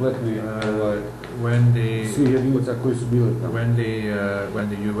rad kompletni, svih jedinica koji su bile tamo. When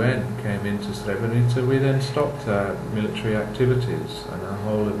the UN came into Srebrenica, we then stopped military activities, and our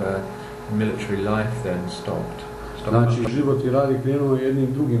whole of military life then stopped. Znači, život i rad je krenuo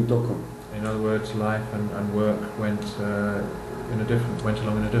jednim drugim tokom. In other words, life and work went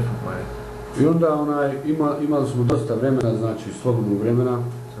along in a different way. I onda imali smo dosta vremena, znači slobodnog vremena.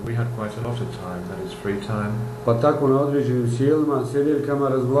 So we had quite a lot of time, that is free time. Pa tako na određenim sjedeljkama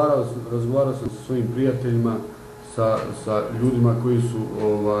razgovarao sam sa svojim prijateljima, sa ljudima koji su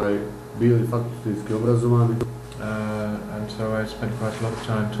bili fakultetski obrazovani. And so I spent quite a lot of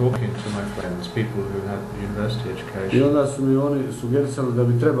time talking to my friends, people who had university education. I onda su mi oni sugerisali da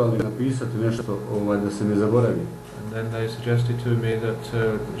bi trebali napisati nešto da se ne zaboravi. And then they suggested to me that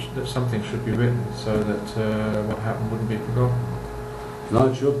something should be written so that what happened wouldn't be forgotten.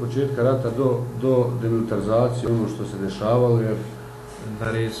 Znači od početka rata do demilitarizacije, ono što se dešavalo, jer and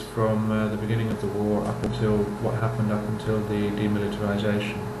that is from the beginning of the war up until what happened up until the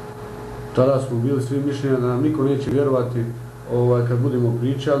demilitarization. Tada smo bili svi mišljenja da nam niko neće vjerovati kad budemo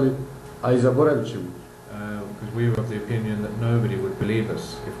pričali, a i zaboravit ćemo. Because we were of the opinion that nobody would believe us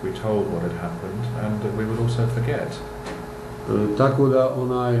if we told what had happened, and that we would also forget. Tako da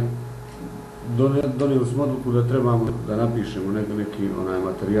donijeli smo odluku da trebamo da napišemo neki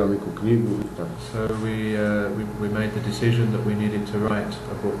materijal, neku knjigu. So we made the decision that we needed to write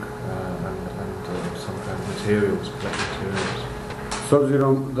a book and some kind of materials, collected materials. S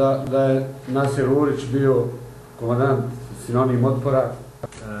obzirom da je Naser Orić bio komandant sinonim otpora,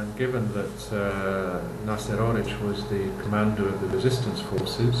 and given that Naser Orić was the commander of the resistance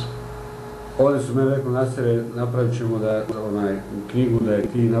forces, oni su meni rekli, Nasere, napravit ćemo knjigu da je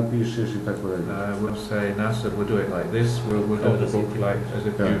ti napišeš i tako dalje. We'll say, Naser, we'll do it like this, we'll do the book like as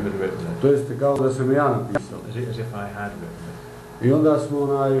if you had written it. To jeste kao da sam ja napisao. As if I had written it. I onda smo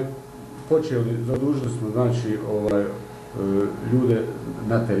počeli, zadužili smo znači ljude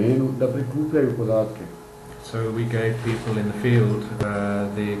na terenu da prikupljaju podatke. So we gave people in the field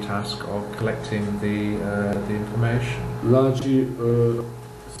the task of collecting the information. Znači,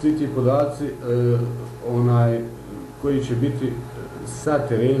 svi ti podaci koji će biti sa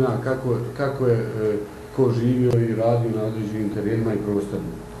terena, kako je ko živio i radio na određenim terenima i prostorima.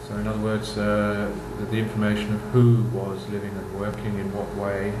 So in other words, the information of who was living and working in what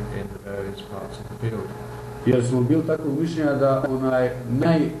way in the various parts of the field. Jer smo bili takvog mišljenja da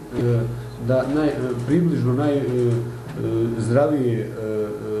približno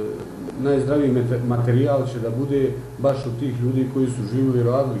najzdraviji materijal će da bude baš od tih ljudi koji su živjeli i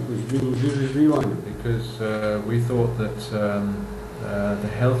radili, koji su bili u žiži živanja. Because we thought that the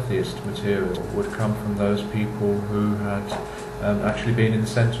healthiest material would come from those people who had actually been in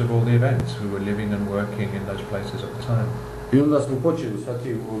the center of all the events, who were living and working in those places at the time. I onda smo počeli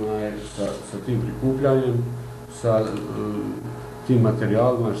sa tim prikupljanjem, sa tim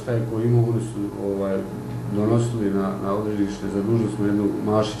materijalima, šta je ko imao, oni su donosili na odredište, zadužili smo jednog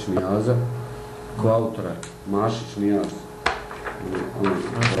Mašić Nijaza, koautora, Mašić Nijaz.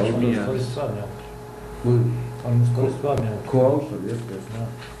 Koautor, jeste.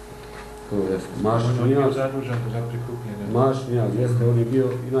 Mašić Nijaz, on je bio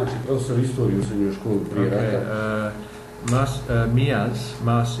inače profesor istorije u srednjoj školi prije rata. Mijaz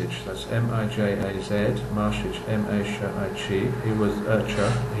Masić, that's M-I-J-A-Z, Masić, M-A-S-H-I-Ć,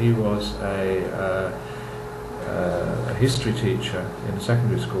 he was a history teacher in a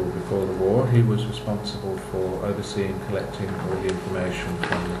secondary school before the war. He was responsible for overseeing, collecting all the information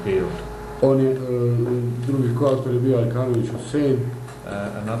from the field. Drugi koautor je bio Ajkanović Husein.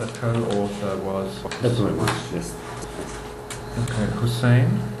 Another co-author was... Eto je Masić, jest. Okay, Husein.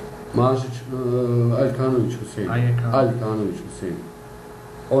 Masić, Ajkanović Husein. Ajkanović Husein.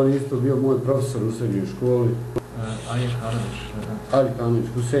 On je isto bio moj profesor u srednjoj školi. Ajkanović,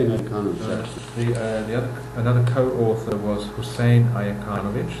 Husein Ajkanović. Another co-author was Husein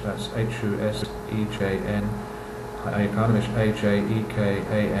Ajkanović, that's H-U-S-E-J-N, Ajkanović,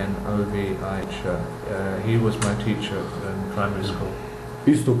 A-J-E-K-A-N-O-V-I-Ć. He was my teacher in primary school.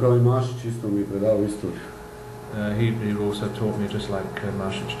 Isto kao i Mašić, isto mi je predao istoriju. He also taught me just like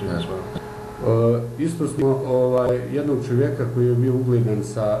Masić did as well. Isto smo jednog čovjeka koji je bio ugledan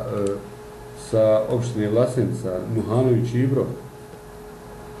sa opštine Vlasenica, Nuhanović Ibro.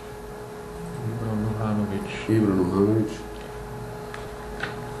 Ibro Nuhanović.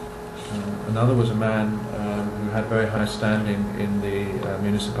 Another was a man who had very high standing in the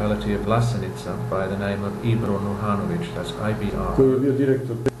municipality of Vlasenica by the name of Ibro Nuhanović, that's I-B-R. Koji je bio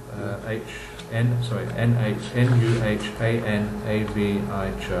direktor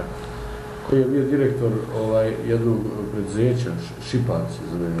N-U-H-A-N-A-V-I-Ć. Koji je bio direktor jednog preduzeća, Šipac,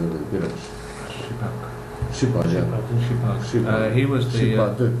 zove birač. Šipac, ja.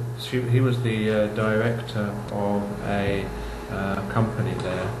 He was the director of a company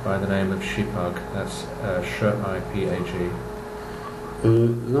there by the name of Shipag, that's Shipag.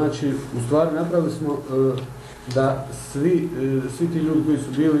 Znači, u stvari napravili smo da svi ti ljudi koji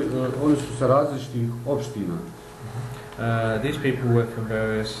su bili, oni su sa različitih opština. These people were from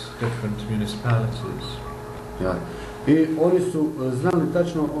various different municipalities. Ja. I oni su znali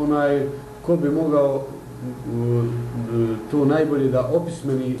tačno ko bi mogao to najbolje da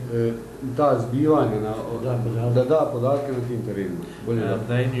opismeni ta zbivanja, da da podatke na tim terenima.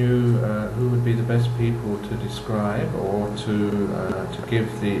 They knew who would be the best people to describe or to give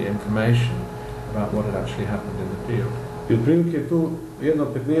the information about what had actually happened in the field. I otprilike tu jedno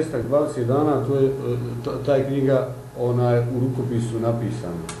 15-20 dana to je ta knjiga u rukopisu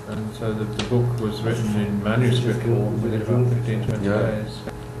napisana. And so the book was written in manuscript form within about 15-20 days.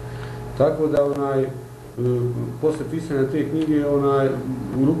 Tako da posle pisanja te knjige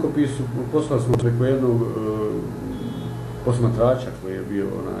u rukopisu poslali smo preko jednog posmatrača koji je bio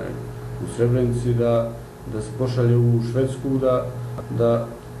u Srebrenici da se pošalje u Švedsku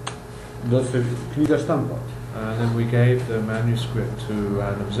da se knjiga štampa. And then we gave the manuscript to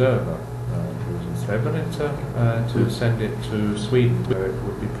an observer who was in Srebrenica to send it to Sweden where it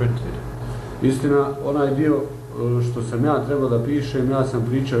would be printed. Istina, onaj dio što sam ja trebao da pišem, ja sam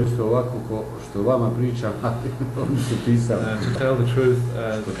pričao isto ovako što vama pričam, a oni su pisali. To tell the truth,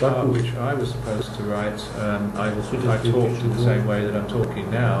 the part which I was supposed to write, I talked in the same way that I'm talking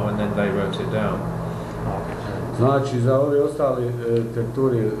now, and then they wrote it down. Znači, za ove ostale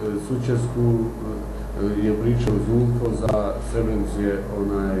teritorije Sučesku je pričao Zulko, za Srebrenicu je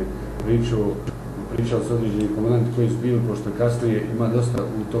pričao s određenim komandanti koji su bili, pošto kasnije ima dosta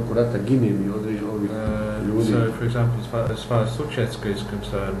u toku rata ginemi ovih ljudi. So, for example, as far as Sučeska is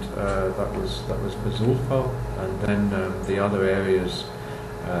concerned, that was Zulfo, and then the other areas,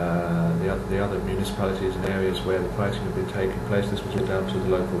 the other municipalities and areas where the fighting had been taking place, this was all down to the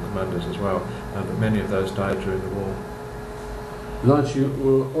local commanders as well, but many of those died during the war. Znači,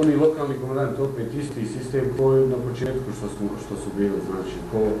 oni lokalni komandanti opet isti sistem koji na početku što su bili, znači,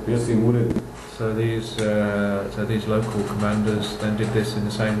 po pjesnim uredu. So these local commanders then did this in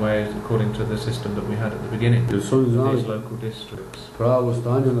the same way according to the system that we had at the beginning. These local districts. Pravo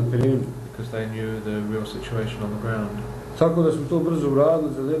stanje na terenu. Because they knew the real situation on the ground. Tako da smo to brzo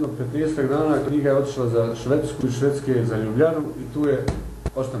uradili, za jedno 15 dana knjiga je otišla za Švedsku i Švedske za Ljubljanu i tu je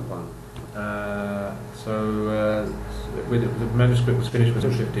oštampana. The manuscript was finished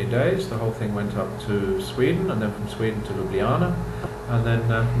within 15 days. The whole thing went up to Sweden, and then from Sweden to Ljubljana, and then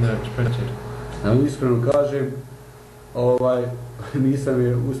it was printed. Ja iskreno kažem, nisam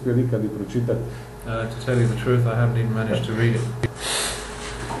je uspio nikad i pročitati. To tell you the truth, I haven't even managed to read it.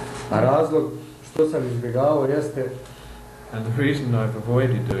 A razlog što sam izbjegavao jeste, and the reason I've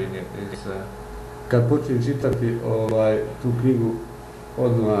avoided doing it is kad počnem čitati tu knjigu,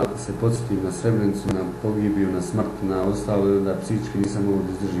 odmah se podsjetim na Srebrenicu, na pogibiju, na smrt, na ostalo, i onda psihički nisam mogu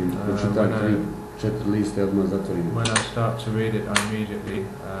da izdržim. Pročitam 4 liste, odmah zatvorim. When I start to read it, I immediately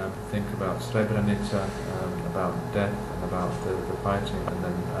think about Srebrenica, about death, and about the fighting, and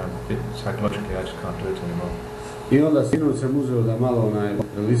then psychologically I just can't do it anymore. I onda sinoć sam uzeo da malo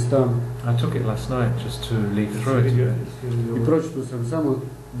prelistam. I took it last night just to leaf through it. I pročitao sam samo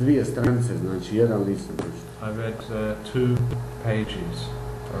 2 stranice, znači jedan list sam pročitao. I read 2 pages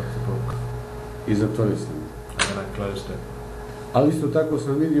of the book. I zatvorio sam. And then I closed it. Ali isto tako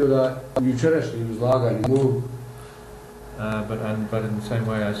sam vidio da u jučerašnjem izlaganju mogu. But in the same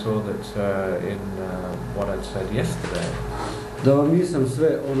way I saw that in what I'd said yesterday. Da vam nisam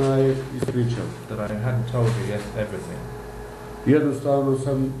sve ispričao. That I hadn't told you everything. Jednostavno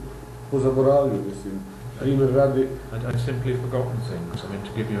sam pozaboravio, mislim. Primjer radi. I'd simply forgotten things. I mean,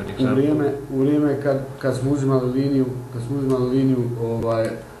 to give you an example. U vrijeme kad smo uzimali liniju,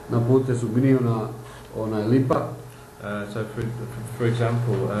 na potezu Gnjivna, Lipa. So for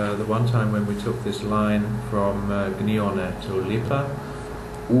example, the one time when we took this line from Gnjone to Lipa.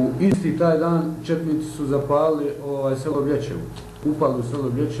 U isti taj dan četnici su zapalili selo Blječevu. Upali u selo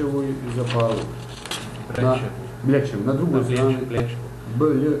Blječevu i zapalili. Blječevu, na drugoj strani.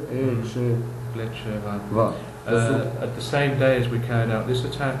 Blječeva. At the same day as we carried out this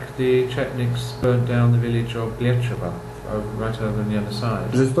attack, the Chetniks burnt down the village of Blječeva, right over on the other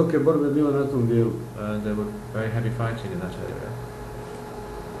side. Žestoke borbe bile na tom dijelu. There were very heavy fighting in that area.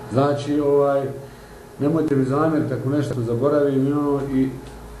 Znači, nemojte mi zamjeriti ako nešto zaboravim, i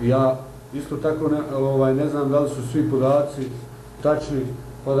ja isto tako ne znam da li su svi podaci tačni,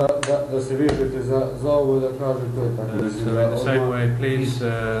 pa da se vežete za ovo da kaže to je tako. So in the same way,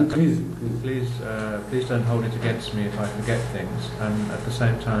 please don't hold it against me if I forget things, and at the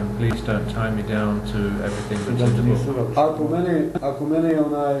same time, please don't tie me down to everything that's in the book. Ako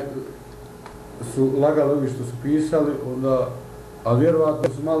mene su lagali ovi što su pisali, onda, a vjerovatno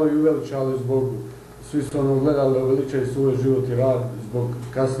su malo i uveličali zbog, svi su gledali uveličaju svoj život i rad zbog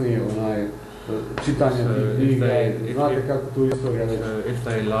kasnije čitanja tih knjiga, znate kako tu istorija reći. If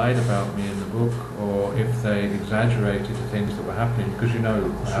they lied about me in the book, or if they exaggerated the things that were happening, because you know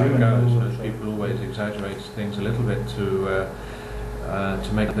how it goes, people always exaggerate things a little bit to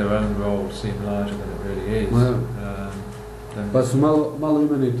make their own role seem larger than it really is. Pa su malo i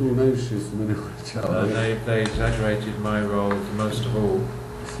mene tu najviše su mene uveličali. They exaggerated my role most of all.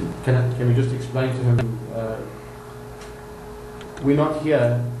 Can we just explain to him, we're not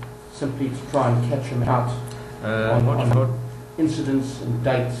here simply to try and catch him out on incidents and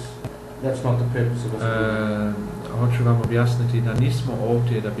dates. That's not the purpose of us. Hoću vam objasniti da nismo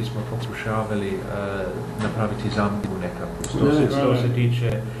ovdje da bismo pokušavali napraviti zamku nekako. Što se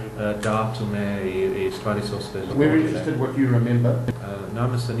tiče datume i stvari su sve zaboravljene. We're interested what you remember.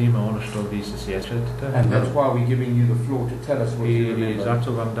 Nama zanima ono što vi se sjećate. And that's why we're giving you the floor to tell us what you remember. I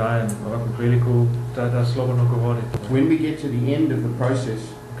zato vam dajem ovakvu priliku da slobodno govorite. When we get to the end of the process,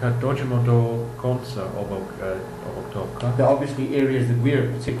 kad dođemo do konca ovog toka, there are obviously areas that we're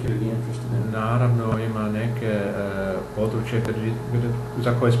particularly interested in. Naravno ima neke područje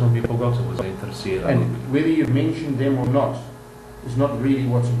za koje smo mi pogotovo zainteresirani. And whether you mention them or not is not really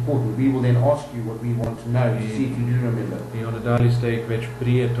what's important. We will then ask you what we want to know to see if you do remember. I onda da li ste ih već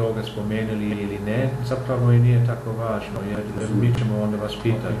prije toga spomenuli ili ne, zapravo i nije tako važno, jer mi ćemo onda vas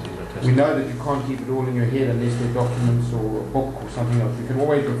pitati za te. We know that you can't keep it all in your head unless they're documents or a book or something else. You can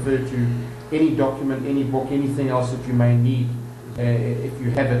always refer to any document, any book, anything else that you may need if you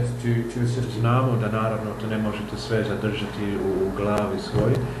have it to assist you. Znamo da naravno to ne možete sve zadržati u glavi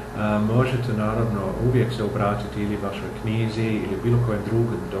svoj. Možete naravno uvijek se obratiti ili vašoj knjizi ili bilo kojem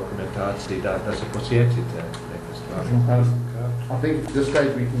drugom dokumentaciji da se posjetite neke stvari. I think at this stage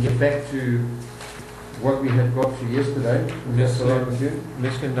we can get back to what we had got to yesterday.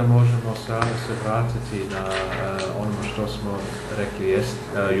 Mislim da možemo sada se vratiti na ono što smo rekli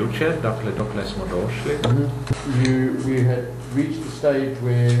jučer, dakle dokle smo došli. We had reached the stage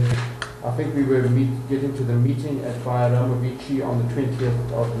where I think we were getting to the meeting at Bajramovići on the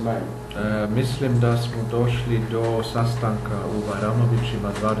 20th of May. Mislim da smo došli do sastanka u Bajramovićima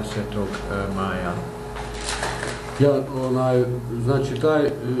 20. maja. Ja, znači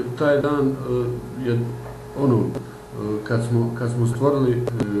taj dan je kad smo stvorili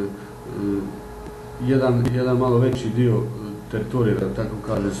jedan malo veći dio teritorije, da tako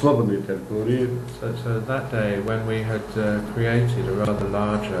kažem, slobodne teritorije. So that day when we had created a rather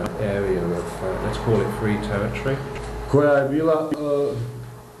larger area of, let's call it free territory, koja je bila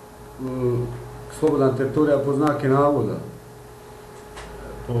slobodna teritorija po znake navoda.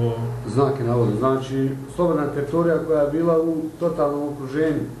 Znake navoda, znači slobodna teritorija koja je bila u totalnom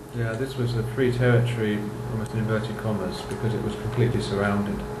okruženju. Yeah, this was a free territory, almost in inverted commas, because it was completely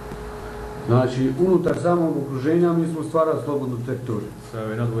surrounded. Znači, unutar samog okruženja mi smo stvarali slobodnu teritoriju. So,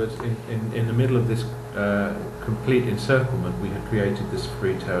 in other words, in the middle of this complete encirclement, we had created this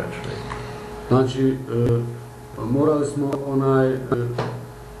free territory. Znači, morali smo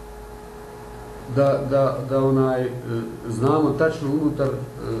znamo tačno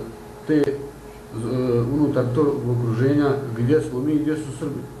unutar tog okruženja gdje smo mi i gdje su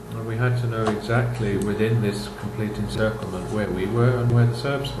Srbi. We had to know exactly within this complete encirclement where we were and where the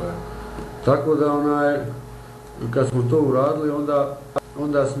Serbs were. Tako da kad smo to uradili,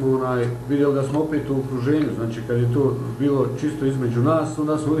 onda smo vidjeli da smo opet u okruženju. Znači kad je to bilo čisto između nas,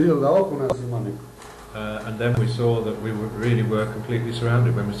 onda smo vidjeli da oko nas ima neko. And then we saw that we really were completely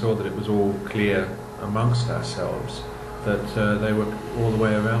surrounded when we saw that it was all clear amongst ourselves, that they were all the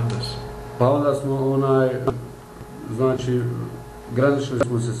way around us. Pa onda smo znači graničili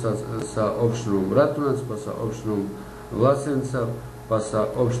smo se sa opštinom Bratunac, pa sa opštinom Vlasenca, pa sa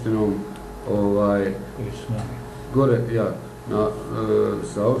opštinom gore,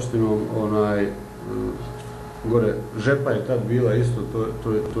 sa opštinom gore Žepa je tad bila isto,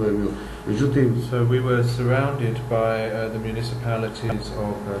 to je bilo. Međutim, so we were surrounded by the municipalities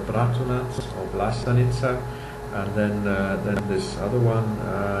of Bratunac, of Vlasanica, and then this other one,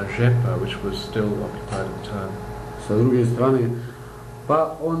 Žepa, which was still occupied at the time. Sa druge strane,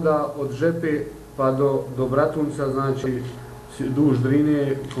 pa onda od Žepe pa do Bratunca, znači duž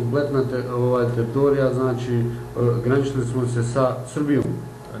Drine, kompletna teritorija, znači graničili smo se sa Srbijom.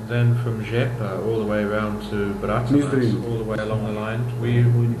 And then from Žepa all the way around to Bratunac, all the way along the line, we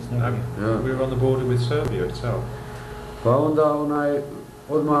were on the border with Serbia itself. Pa onda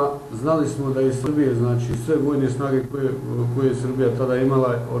odmah znali smo da iz Srbije, znači sve vojne snage koje je Srbija tada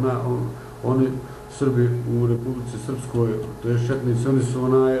imala, oni Srbi u Republici Srpskoj, to je četnici, oni su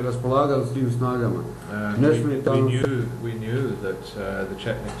raspolagali s tim snagama. We knew that the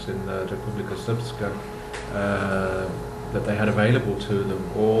Chetniks in Republika Srpska, that they had available to them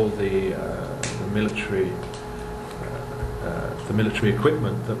all the military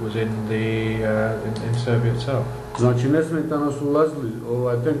equipment that was in Serbia itself. Znači nesmetano su ulazili,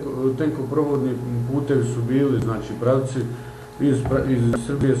 tenkoprovodni putevi su bili, znači pravci iz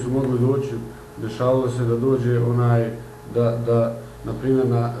Srbije su mogli doći, dešavalo se da dođe da na primjer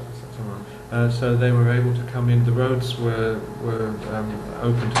so they were able to come in. The roads were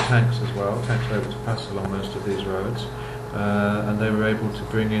open to tanks as well. Tanks were able to pass along most of these roads, and they were able to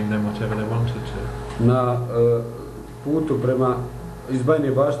bring in them whatever they wanted to. Na putu iz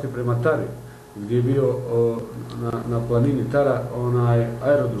Bajne Bašte prema Tari, gdje je bio na planini Tara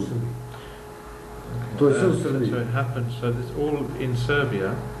aerodrom. To je sve u Srbiji. So it happened. So it's all in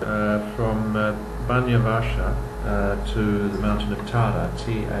Serbia, from Banja Vaša to the mountain of Tara,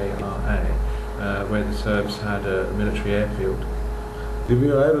 T-A-R-A, where the Serbs had a military airfield. Gdje je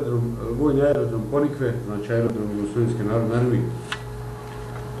bio aerodrom, vojni aerodrom Ponikve, znači aerodrom Jugoslovenske narodne armije.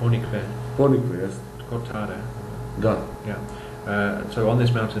 Ponikve, jeste. Kod Tare. Da. Yeah. So on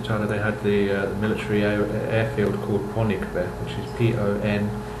this mountain Tara they had the military airfield called Ponikve, which is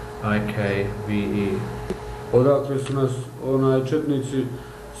P-O-N-I-K-V-E. Odakle su nas četnici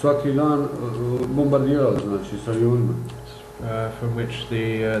svaki dan bombardirali, znači s avionima. From which the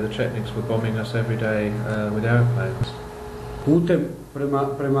Chetniks were bombing us every day with airplanes. Putem prema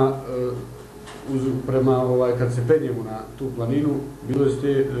kad se penjemo na tu planinu, bilo je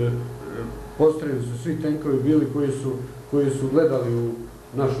postrojeni su svi tenkovi bili koji su gledali u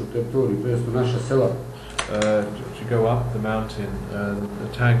našu teritoriju, to jest u naša sela. To go up the mountain, the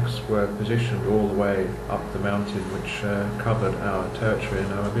tanks were positioned all the way up the mountain, which covered our territory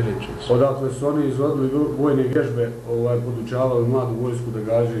and our villages. Odakle su oni izvodili vojne vježbe, podučavali mladu vojsku da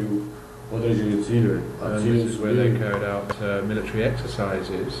gađaju određene ciljeve. This is where they carried out military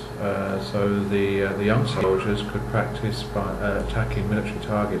exercises, so the young soldiers could practice by attacking military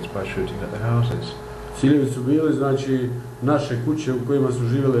targets by shooting at the houses. Ciljevi su bili, znači, naše kuće u kojima su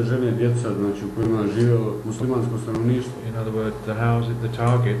živjele žene i djeca, znači u kojima je živjelo muslimansko stanovništvo. In other words, the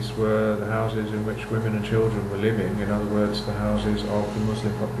targets were the houses in which women and children were living. In other words, the houses of the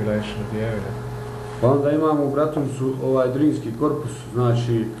Muslim population of the area. Pa onda imamo u Bratuncu Drinski korpus,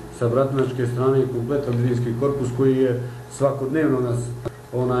 znači sa bratunačke strane kompletan Drinski korpus koji je svakodnevno nas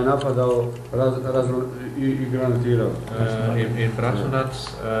napadao i granatirao. In Bratunac,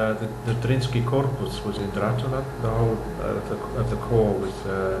 the Drinski korpus was in Bratunac. The whole of the corps was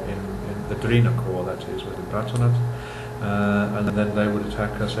in the Drina corps, that is, was in Bratunac, and then they would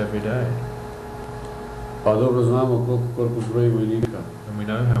attack us every day. Pa dobro znamo koliko korpus broji vojnika. And we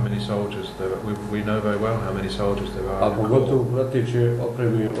know how many soldiers there are. We know very well how many soldiers there are. A pogotovo prateće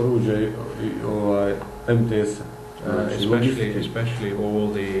opreme, oruđa i MTS-a. Especially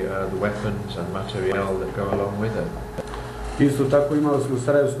all the weapons and material that go along with it. Isto tako imali smo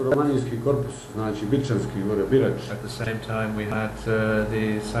Sarajevsko-romanijski korpus, znači Bičanski, Birač. At the same time we had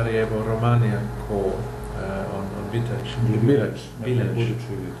the Sarajevo-Romania corps on Birač.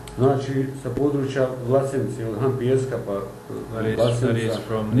 Znači sa područja Vlasenice, od Hanpijeska pa Vlasenica, that is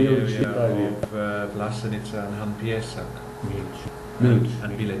from the area of Vlasenica and Hanpijesak.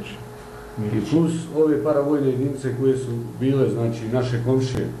 And Bilić. I plus ove paravojne jedinice koje su bile, znači naše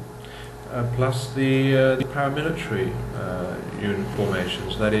komšije. Plus the paramilitary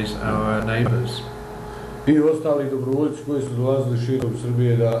formations, that is our neighbours. I ostali dobrovoljci koji su dolazili širom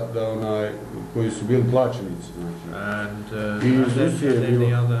Srbije koji su bili plaćenici, znači. I iz Rusije je bilo.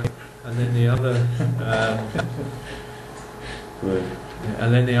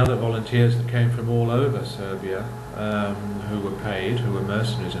 And then the other volunteers that came from all over Serbia, who were paid, who were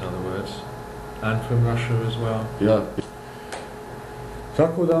mercenaries in other words, and from Russia as well. Ja.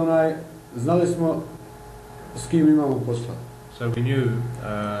 Tako da znali smo s kim imamo posla. So we knew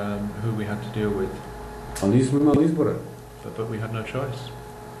who we had to deal with. Ali nismo imali izbora. But we had no choice.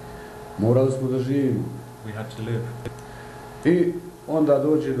 Morali smo da živimo. We had to live. I onda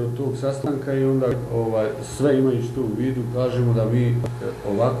dođe do tog sastanka i onda sve imajući to u vidu kažemo da mi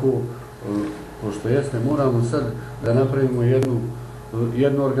ovako, pošto jeste, moramo sad da napravimo jednu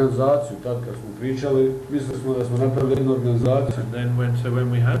jednu organizaciju, tad kad smo pričali, mislili smo da smo napravili jednu organizaciju. And then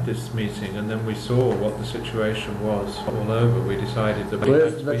when we had this meeting and then we saw what the situation was all over, we decided that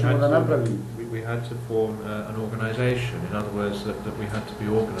we had to form an organization. In other words, that we had to be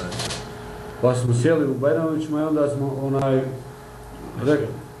organized. Pa smo sjeli u Bajramovićima i onda smo rekli.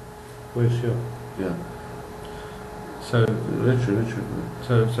 Ko je sjeo? Ja.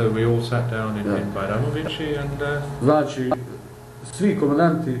 So we all sat down in Bajramovići and... Znači, svi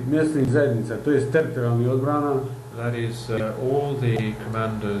komandanti mjesnih zajednica, to je teritorijalni odbrana. That is all the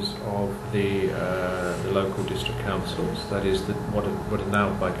commanders of the local district councils. That is what have now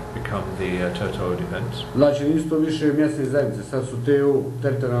become the territorial defence. Znači isto više mjesne zajednice, sad su TO,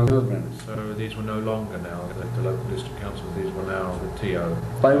 teritorijalne odbrane. So these were no longer now the local district councils. These were now the TO.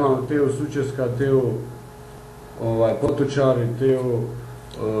 Pa imamo TO Sučeska, TO Potočari, TO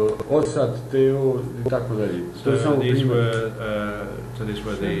Odsad, TO i tako dalje. So these were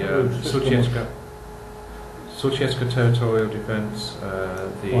the Sučeska territorial defence,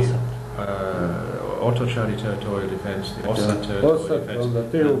 the Potočari territorial defence, the Odsad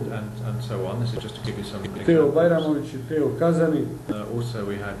territorial defence, and so on. This is just to give you some examples. TO Bajramovići, TO Kazani. Also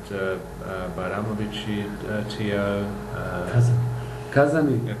we had Bajramovići TO,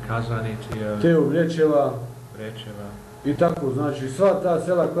 Kazani TO, TO Vrečeva. I tako, znači sva ta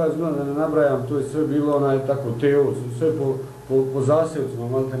sela koja znam da ne nabrajam, to je sve bilo tako TO, sve po zasjevcima,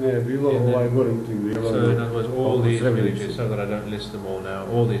 malte ne je bilo gore u tim dijelovima. So in other words, all these villages, so that I don't list them all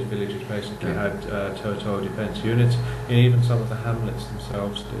now, all these villages basically had territorial defence units, and even some of the hamlets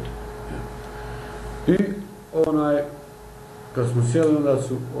themselves did. I kad smo sjeli onda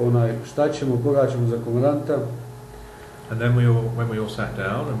su šta ćemo, koga ćemo za komandanta. And then when we all sat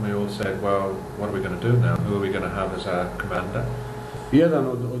down and we all said, well, what are we going to do now? Who are we going to have as our commander? Jedan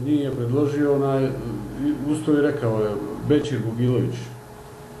od njih je predložio usto je rekao je Bečir Bogilović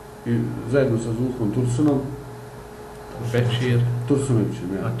i zajedno sa Zulfom Tursunom. Bečir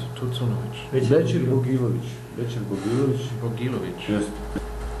Tursunovićem, ja. Tursunović. Bečir Bogilović. Jeste.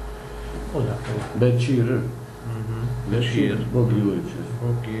 Bečir. Bečir Bogilović.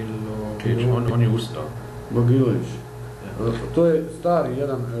 On je ustao. Bogilović. To je stari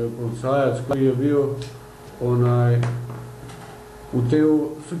jedan policajac koji je bio u TO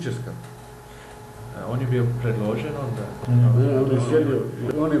Sučeska. On je bio predložen onda? Ne, on je sjedio,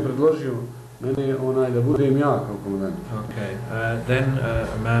 on je predložio mene da budem ja kao komandant. Okay. Then a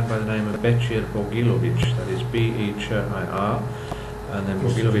man by the name of Bečir Bogilović, that is B-E-Č-I-R, and then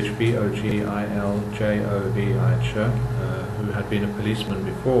Bogilović, B-O-G-I-L-J-O-V-I-Ć, who had been a policeman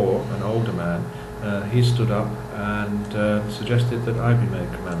before, an older man. He stood up and suggested that I be made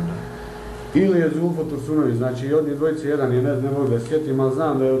commander. Ili je Zulfo Tursunović, znači od njih dvojice jedan je, ne mogu da sjetim, ali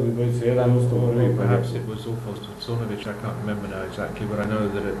znam da je od njih dvojice jedan ustao prvi. Perhaps it was Zulfo Tursunović, I can't remember now exactly, but I know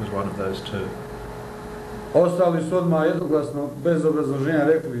that it was one of those two. Ostali su odmah jednoglasno, bez obrazloženja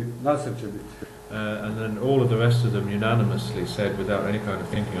rekli, Naser će biti. And then all of the rest of them unanimously said, without any kind of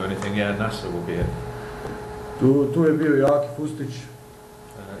thinking or anything, yeah, Naser will be it. Tu je bio Jaki Fustić.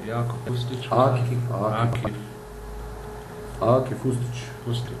 Jako Fustić. Aki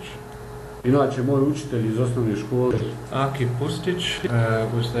Fustić. Inače, moj učitelj iz osnovne škole. Aki Fustić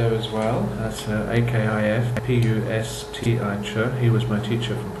was there as well. That's AKIF P-U-S-T-I-Ć. He was my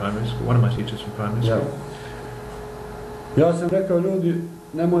teacher from primary school, one of my teachers from primary school. Ja sam rekao, ljudi,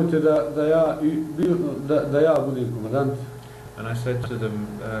 nemojte da ja budem komandant. And I said to them,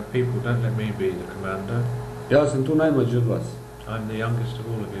 people, don't let me be the commander. Ja sam tu najmlađi od vas. I'm the youngest of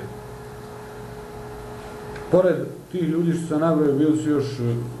all of you. Pored tih ljudi što sam nabrojio,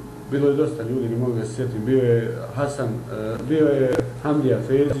 bilo je dosta ljudi, ne mogu da se sjetim. Bio je Hasan, bio je Hamdija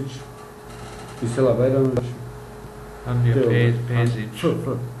Fezić iz sela Bajramović. Hamdija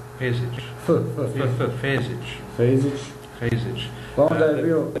Fezić. Pa onda je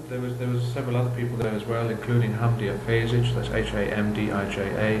bio... There was several other people there as well, including Hamdija Fezić, that's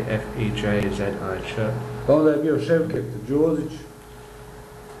H-A-M-D-I-J-A-F-E-J-Z-I-Ć. Pa onda je bio Ševket Đozić.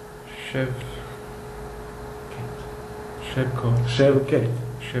 Ševket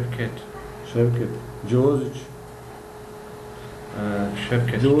Đozić.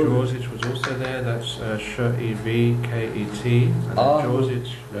 Ševket Đozić was also there, that's Š-E-V-K-E-T, and Đozić,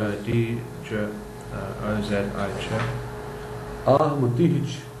 D-J-O-Z-I-Ć. Ahmo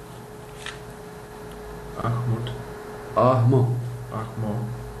Tihić.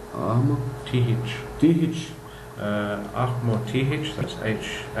 Tihić. Ahmo Tihić, that's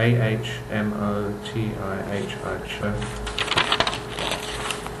A-H-M-O-T-I-H-I-Ć.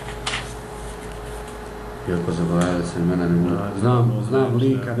 Iako zaboravili se imena, ne mogu. Znam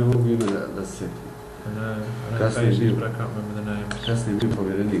lika, ne mogu ime da se sjetim. I know faces, but I can't remember the names. Kasnije bio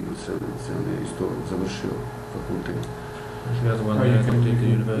povjerenik u Srebrenici, on je isto završio fakultet. The other one there that did the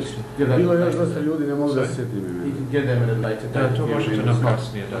university. Bilo je još dosta ljudi, ne mogu da se sjetim You imena. can get them at a later date. To možete nam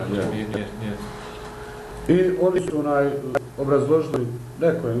kasnije dati. I oni su obrazložili,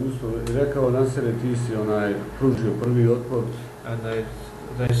 rekao Nasere, ti si pružio prvi otpor. And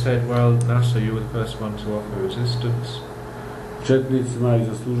they said, well, Naser, you were the first one to offer resistance. Četnicima i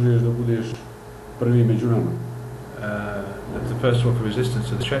zaslužuješ da budeš prvi među nama. The first to offer resistance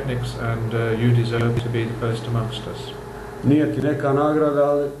to the Chetniks, and you deserve to be the first amongst us. Nije ti neka nagrada,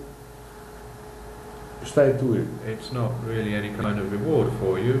 ali šta je tu je? It's not really any kind of reward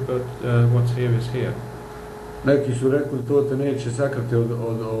for you, but what's here is here. Neki su rekli, to te neće sakriti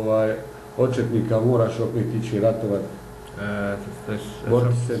od Četnika, moraš opet ići ratovat.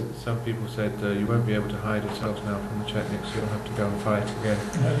 Some people said you won't be able to hide yourselves now from the Chetniks, you'll have to go and fight again.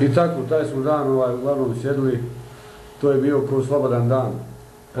 I tako, taj smo dan uglavnom sjedili, to je bio kao slobodan dan.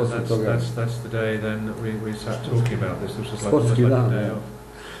 That's the day then we sat talking about this. This was Sportski like a dan. day off.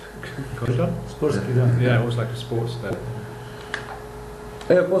 Sportski dan. Yeah, it was like a sports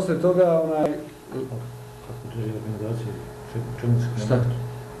day. Posle toga Kako drži organizacije? Čemu si komandant?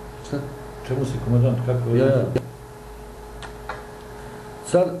 Šta? Čemu si komandant? Kako je? Ja.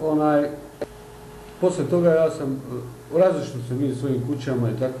 Sad, posle toga ja sam, različili se mi svojim kućama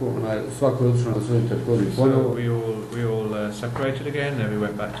i tako, svako je otišao na svoj teritoriju ponovo. So we all separated again, and we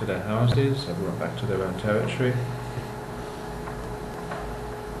went back to their houses, and we went back to their own territory.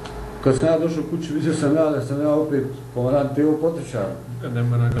 Kad sam ja došao kući, vidio sam da sam ja opet komandant teo Potočara. And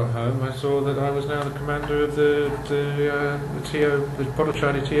then when I got home, I saw that I was now the commander of the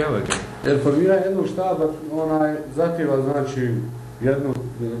Potočari TO again. Jer formiranje jednog štaba, zahtjeva znači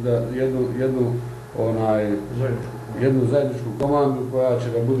jednu zajedničku komandu koja će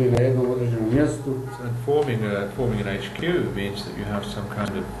da bude na jednom određenom mjestu. And forming an HQ means that you have some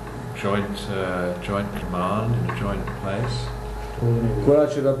kind of joint command in a joint place. Koja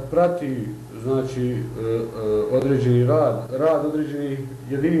će da prati znači određeni rad određenih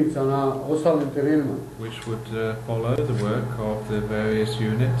jedinica na ostalim terenima. Which would follow the work of the various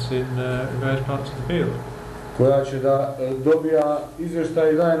units in various parts of the field. Koja će da dobija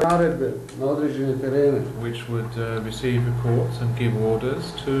izvještaj i daje naredbe na određene terene. Which would receive reports and give orders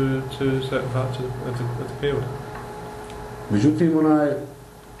to certain parts of the field. Međutim,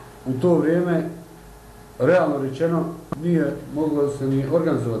 u to vrijeme, realno rečeno, nije moglo se ni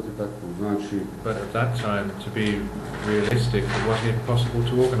organizovati tako, znači... But at that time, to be realistic, it wasn't even possible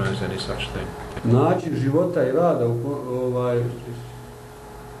to organize any such thing. Način života i rada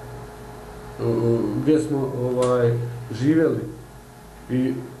gdje smo živjeli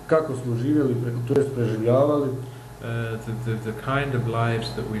i kako smo živjeli, to jest preživljavali. The kind of lives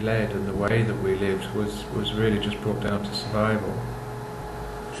that we led and the way that we lived was really just brought down to survival.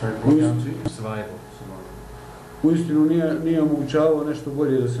 Survival. Uistinu nije omogućavao nešto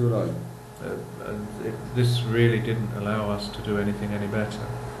bolje da se uradi. This really didn't allow us to do anything any better.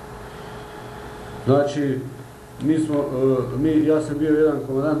 Znači, ja sam bio jedan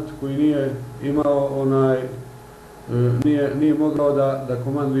komandant koji nije imao nije mogao da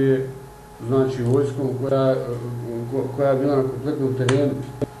komanduje znači vojskom koja je bila na kompletnom terenu.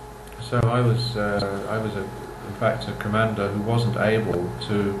 So I was in fact a commander who wasn't able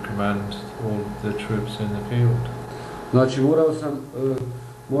to command all the troops in the field. Znači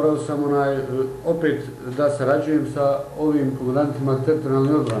morao sam opet da sarađujem sa ovim komandantima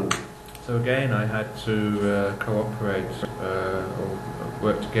teritorijalne odbrane. So again I had to cooperate or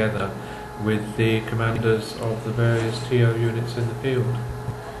work together with the commanders of the various TO units in the field.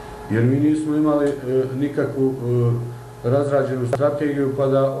 Jer mi nismo imali nikakvu razrađenu strategiju pa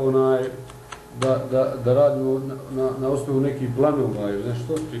da radimo na osnovu nekih planova ili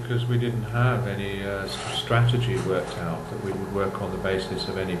nešto. Because we didn't have any strategy worked out that we would work on the basis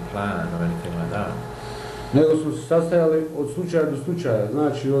of any plan or anything like that. Nego smo se sastajali od slučaja do slučaja,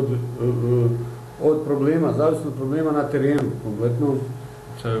 znači od problema, zavisno od problema na terenu kompletno.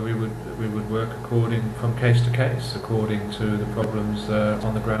 So we would work from case to case, according to the problems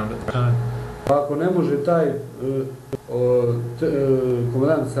on the ground at the time. Pa ako ne može taj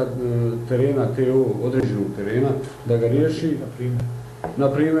komandant sa terena, TO, određenog terena, da ga riješi, na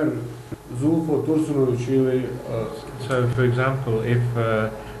primjer Zulfo, Tursunović ili... So for example,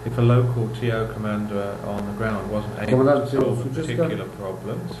 if a local TO commander on the ground wasn't able to solve a particular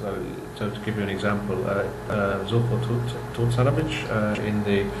problem, so to give you an example, Zulfo Tucarović in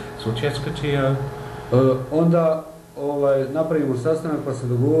the Sučeska TO, onda napravimo sastanak pa se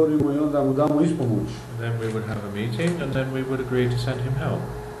dogovorimo i onda mu damo ispomoć. Then we would have a meeting and then we would agree to send him help.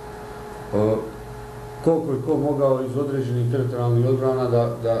 koliko je ko mogao iz određenih teritorijalnih odbrana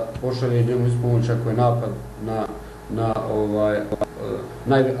da pošalje njemu ispomoć ako je napad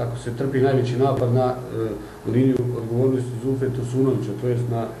ako se trpi najveći napad na liniju odgovornosti Zulfeta Sunovića, to jest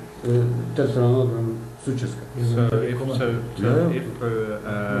na teritorijalnu odbranu Sučeska.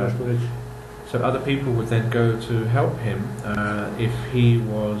 So other people would then go to help him if he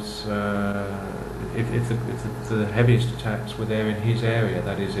was, if the heaviest attacks were there in his area,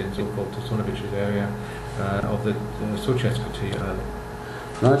 that is in Zulfeta Sunovic's area of the Sučeska TR.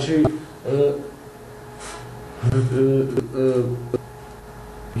 Znači,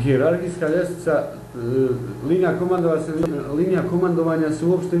 hijerarhijska ljestvica, linija komandovanja se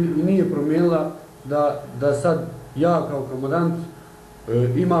uopšte nije promijenila da sad ja kao komandant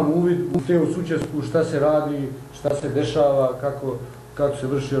imam uvid u te u Sučesku, šta se radi, šta se dešava, kako se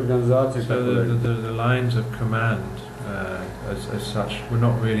vrši organizacija. So the lines of command as such were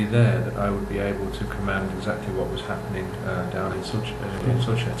not really there that I would be able to command exactly what was happening down in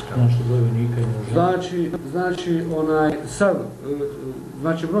Sučeska.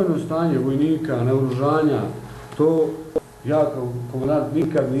 Znači brojno stanje vojnika, naoružanja, to ja kao komandant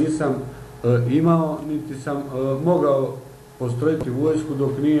nikad nisam imao, niti sam mogao postrojiti vojsku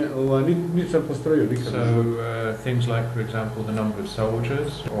dok nije, nisam postrojio nikad. So things like, for example, the number of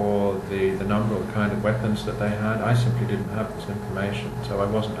soldiers or the number of kind of weapons that they had, I simply didn't have this information, so I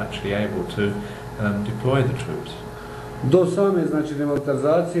wasn't actually able to deploy the troops. Do same, znači,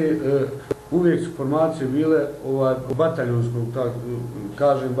 demilitarizacije uvijek su formacije bile bataljonskog,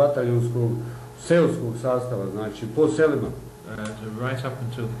 bataljonskog seoskog sastava, znači po selima. Right up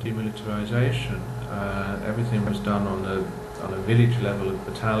until the demilitarization, everything was done on a village level of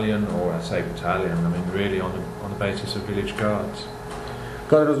battalion, or I say battalion, I mean really on the basis of village guards.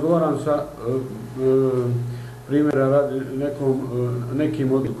 Kad razgovaram sa primjera radi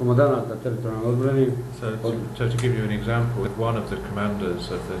nekim od komandanata teritorijalne odbrane. So to give you an example, with one of the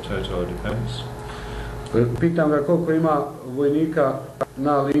commanders of the territorial defense. Pitam ga koliko ima vojnika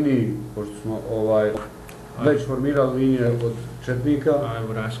na liniji, pošto smo već formirali linije od četnika. I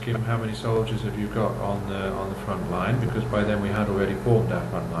would ask him how many soldiers have you got on the front line, because by then we had already formed our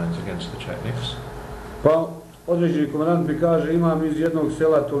front lines against the Chetniks. Pa određeni komandant mi kaže imam iz jednog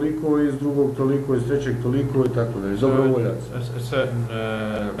sela toliko, iz drugog toliko, iz trećeg toliko i tako dalje. Dobrovoljac. A certain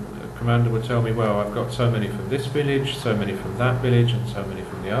commander would tell me, well, I've got so many from this village, so many from that village, and so many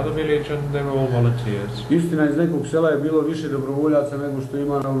from the other village, and they're all volunteers. Istina, iz nekog sela je bilo više dobrovoljaca nego što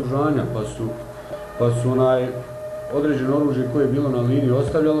ima naoružanja, pa su određeno oružje koje je bilo na liniji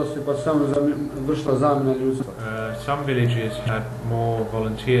ostavljalo se, pa samo vršila zamjena ljudstva. Some villages had more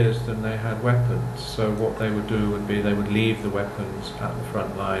volunteers than they had weapons, so what they would do would be they would leave the weapons at the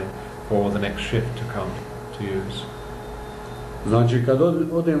front line for the next shift to come to use. Znači kad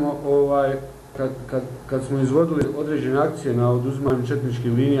odemo kad smo izvodili određene akcije na oduzimanju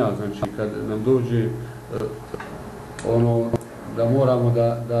četničkih linija, znači kad nam dođe da moramo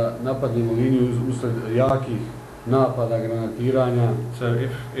da napadnemo liniju usled jakih napada, granatiranja. So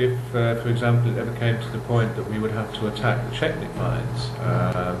if for example, it ever came to the point that we would have to attack the Chetnik lines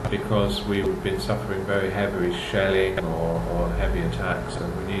because we would been suffering very heavy shelling or heavy attacks, and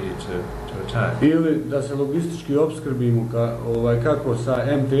we needed to attack. Ili da se logistički opskrbimo kako sa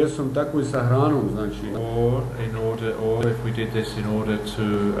MTS-om, tako i sa hranom, znači. Or if we did this in order to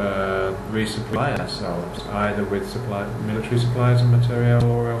resupply ourselves, either with military supplies and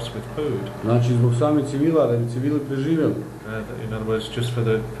material, or else with food. Znači zbog samih civila, da bi civili preživjeli. In other words, just for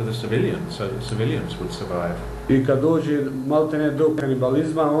the civilians, so that civilians would survive. I kad dođe maltene do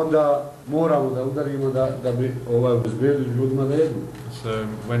kanibalizma, onda moramo da udarimo da bi obezbedili ljudima da jedu. So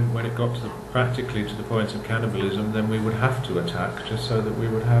when it got practically to the point of cannibalism, then we would have to attack just so that we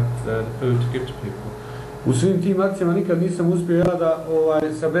would have the food to give to people. U svim tim akcijama nikad nisam uspio ja da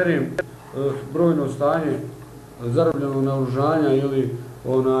saberem brojno stanje zarobljenog naoružanja ili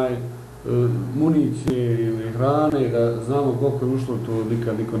municije ili hrane, da znamo koliko je ušlo, to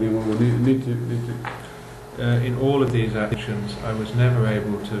nikad niko nije moglo niti. In all of these actions, I was never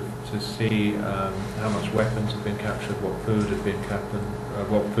able to see how much weapons had been captured, what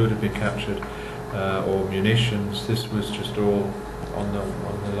food had been captured, or munitions. This was just all on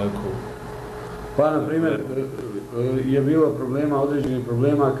the local. Pa, na primjer, je bilo određenih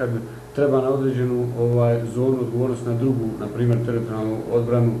problema kad treba na određenu zonu odgovornost na drugu, na primjer teritorijalnu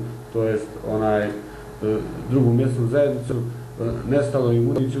odbranu, to jest drugu mjesnu zajednicu, nestalo i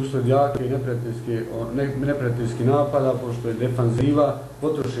municije usled jake i neprijateljski napada, pošto je defanziva,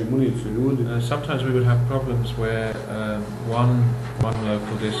 potroše municiju ljudi. Sometimes we would have problems where one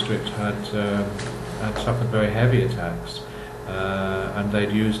local district had suffered very heavy attacks, and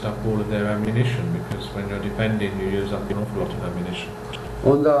they'd used up all of their ammunition, because when you're defending you use up an awful lot of ammunition.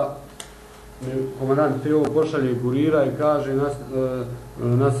 Onda komandant Teo pošalje kurira i kaže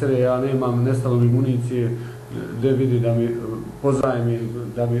Nasere, ja nemam, nestalo mi municije, gdje vidi da mi pozajmi,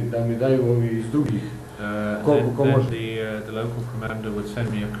 da mi daju ovi iz drugih. Then the local commander would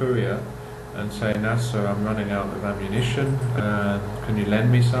send me a courier and say, Naser, I'm running out of ammunition, can you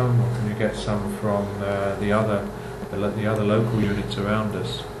lend me some, or can you get some from the other local units around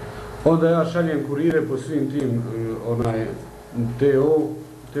us? Onda ja šaljem kurire po svim tim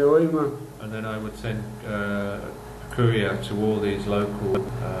TO-ima. And then I would send a courier to all these local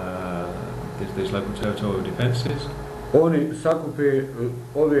territorial defences. Oni sakupe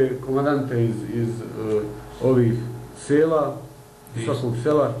ove komandante iz ovih sela, iz svakog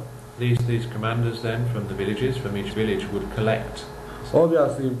sela. These commanders then from the villages, from each village, would collect.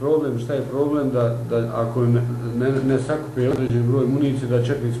 Objasni im problem, šta je problem, da ako ne sakupe određen broj municije, da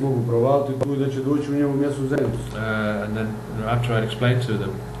četnici mogu provaliti tu i da će doći u njemu mjestu zajednicu. And then after I'd explained to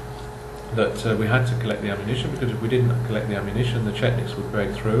them that we had to collect the ammunition, because if we didn't collect the ammunition, the Chetniks would break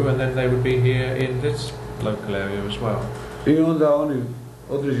through, and then they would be here in this local area as well. I onda oni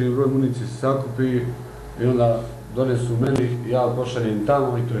određeni broj municije sakupi i onda donesu meni, ja pošaljem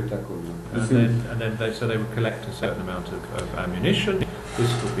tamo i to je tako. And then they would collect a certain amount of ammunition. This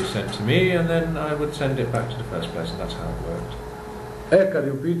would be sent to me, and then I would send it back to the first place, and that's how it worked. Kad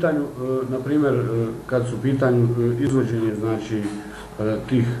je u pitanju, na primjer, kad su u pitanju izvođenje, znači,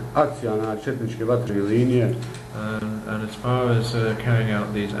 tih akcija na četničke vatrene linije. And as far as carrying out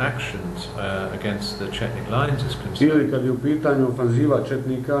these actions against the Chetnik lines is concerned, ili kad je u pitanju ofanziva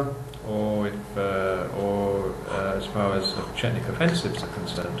četnika, or as far as Chetnik offensives are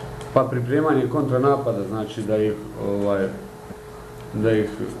concerned, pa pripremanje kontranapada, znači da ih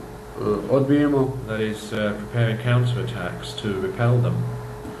odbijemo, that is preparing counterattacks to repel them.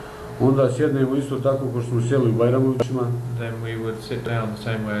 Onda sjednemo isto tako kao što smo sjeli u Bajramovićima. Then we would sit down the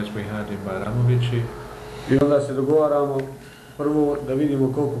same way as we had in Bajramovići. I onda se dogovaramo prvo da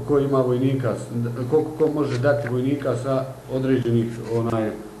vidimo koliko ko ima vojnika, koliko ko može dati vojnika sa određenih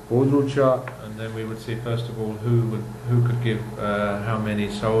područja. And then we would see first of all who could give how many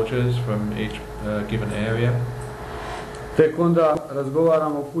soldiers from each given area. Tek onda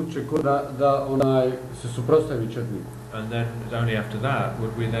razgovaramo kud će da se suprotstavi četniku. And then only after that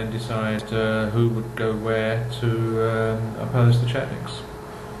would we then decide who would go where to oppose the Chetniks.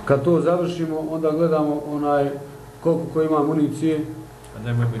 Kad to završimo, onda gledamo koliko ko ima municije. And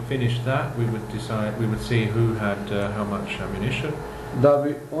then when we finished that, we would see who had how much ammunition. Da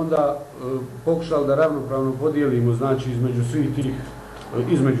bi onda pokušali da ravnopravno podijelimo, znači između svih tih,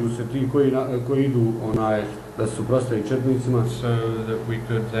 između se ti koji idu da se suprotstavi četnicima. So that we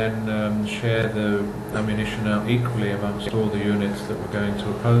could then share the ammunition out equally amongst all the units that were going to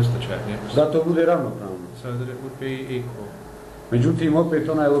oppose the Chetniks. Da to bude ravnopravno. So that it would be equal. Međutim, opet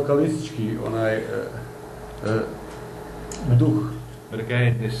lokalistički, duh. But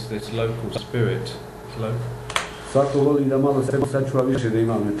again, this local spirit, it's local. Svako voli da malo sebe sačuva više da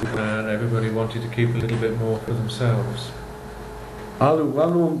ima. And everybody wanted to keep a little bit more for themselves. Ali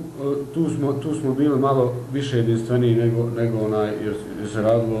uglavnom tu smo bili malo više jedinstveniji nego jer se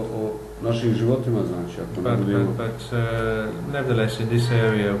radilo o našim životima, znači. But nevertheless, in this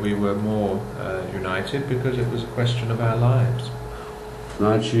area we were more united because it was a question of our lives.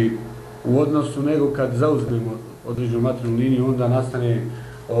 Znači, u odnosu nego kad zauzmemo određenu materijalnu liniju, onda nastane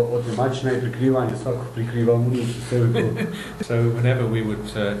otimačina i prikrivanje, svako prikriva municiju sebi. So whenever we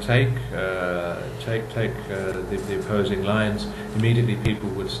would take the opposing lines, immediately people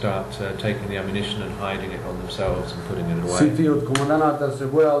would start taking the ammunition and hiding it on themselves and putting it away. Svi ti od komandanata se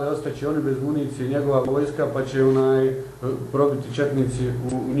bojali ostaće oni bez municije, njegova vojska, pa će probiti četnici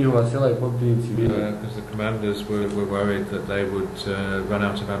u njihova sela i pobiti civile. Because the commanders were worried that they would run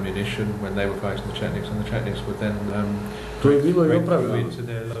out of ammunition when they were fighting the Chetniks, and the Chetniks would then break through into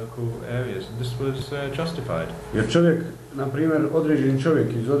their local areas, and this was justified. Jer čovjek, na primjer, određeni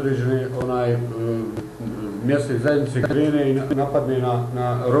čovjek iz određene mjesne zajednice krene i napadne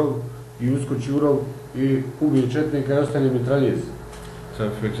na rov i uskoči u rov i ubije četnika i ostane mitraljez. So,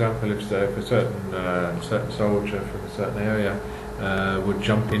 for example, if a certain soldier from a certain area would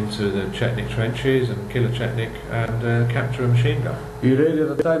jump into the Chetnik trenches and kill a Chetnik and capture a machine gun. I red je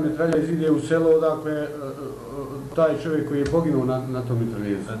da taj mitraljez ide u selo odakle taj čovjek koji je poginuo na tom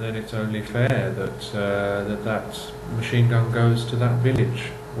mitraljezu. And then it's only fair that machine gun goes to that village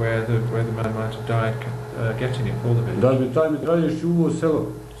where the man might have died getting it for the village. Da bi taj mitraljez čuvao selo.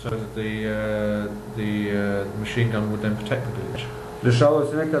 So that the machine gun would then protect the village. Dešavalo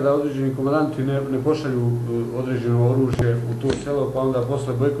se nekada da određeni komandanti ne pošalju određeno oružje u to selo, pa onda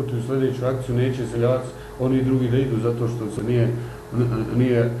posle bojkotuju sljedeću akciju, neće seljavac, oni i drugi da idu zato što se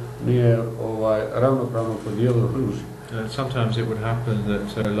nije ravnopravno podijelilo oružje. Sometimes it would happen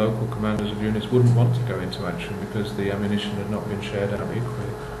that local commanders of units wouldn't want to go into action because the ammunition had not been shared out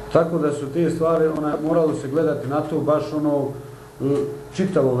equally. Tako da su te stvari, moralo se gledati na to baš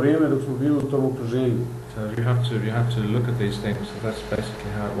čitavo vrijeme dok smo bili u tom okruženju. So you have to look at these things. So that's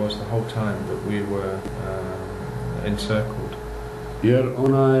basically how it was the whole time that we were encircled. Jer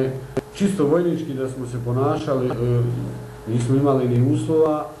čisto vojnički da smo se ponašali, nismo imali ni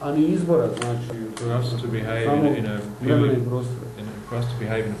uslova, a ni izbora, znači for us to behave in a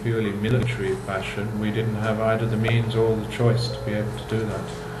purely military fashion, we didn't have either the means or the choice to be able to do that.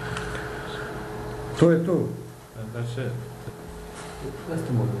 To je to. And that's it. Just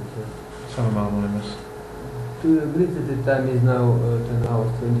a moment, sir. Samo malo molim vas. To agree that the time is now 10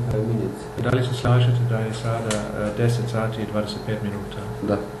 hours 25 minutes. Da li se slažete da je sada 10 sati i 25 minuta?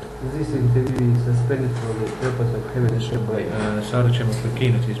 Da. This interview is suspended for the purpose of having a short break. Sada ćemo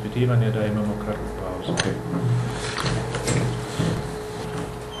prekinuti ispitivanje da imamo kratku pauzu. Okay.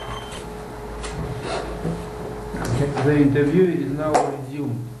 The interview is now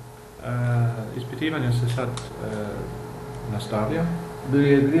resumed. Ispitivanje se sad nastavlja. Do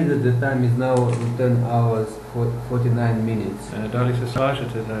you agree that the time is now 10 hours 49 minutes? Da li se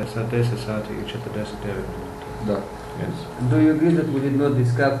slažete da je sad 10 sati i 49 minuta? Da. Yes. Do you agree that we did not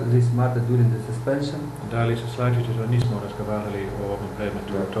discuss this matter during the suspension? Da li se slažete da nismo razgovarali o ovom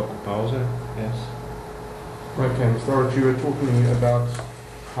predmetu u toku pauze? Yes. Okay, Mr. Orić, you were talking about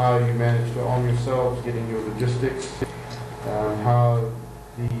how you managed to arm yourselves, getting your logistics, how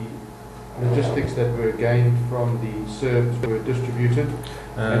the logistics that were gained from the Serbs were distributed,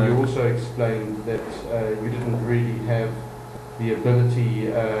 and you also explained that you didn't really have the ability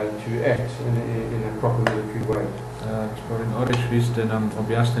to act in a proper military way. Gospodin Orić, vi ste nam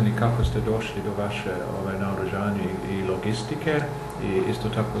objasnili kako ste došli do vaše naoružanja i logistike i isto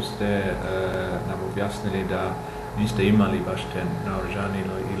tako ste nam objasnili da niste imali baš te naoružanje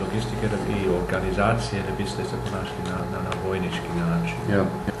i logistike i organizacije da biste se ponašli na vojnički način. Ja.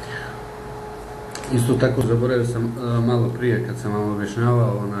 Isto tako zaboravio sam malo prije kad sam vam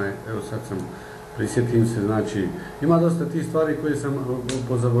objašnjavao, evo sad sam prisjetim se, znači ima dosta tih stvari koje sam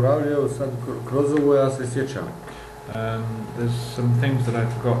pozaboravljao, sad kroz ovo ja se sjećam. There's some things that I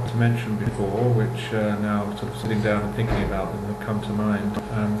forgot to mention before, which now sort of sitting down and thinking about them have come to mind.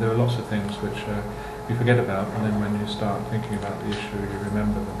 There are lots of things which you forget about, and then when you start thinking about the issue, you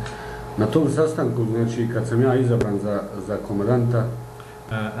remember them. Na tom sastanku, znači kad sam ja izabran za komandanta,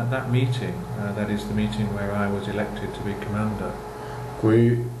 at that meeting, that is the meeting where I was elected to be commander,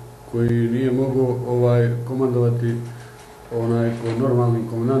 koji nije mogao komandovati ko normalni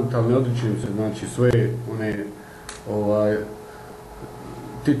komandant, ali ne odričem se, znači svoje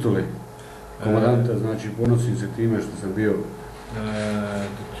titule komandanta, znači ponosim se time što sam bio.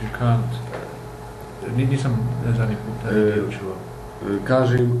 You can't. Nisam zadnji put dio čuo.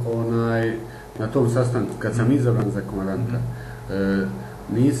 Kažem, na tom sastanku, kad sam izabran za komandanta,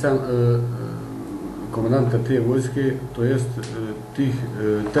 nisam komandanta te vojske, to jest tih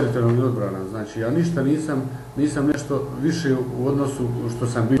teritorijalnih odbrana, znači ja ništa nisam nešto više u odnosu što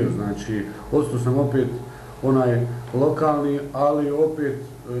sam bio, znači ostao sam opet lokalni, ali opet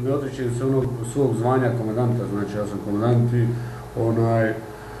ne odričem se onog svog zvanja komandanta, znači ja sam komandant i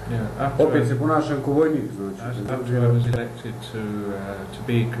opet se ponašam ko vojnik, znači. After I was elected to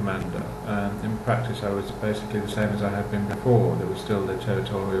be commander, in practice I was basically the same as I had been before. There was still the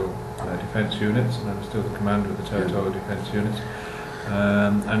territorial defence units, and I was still the commander of the territorial defence units.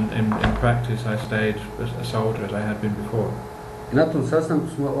 And in practice I stayed a soldier as I had been before. Na tom sastanku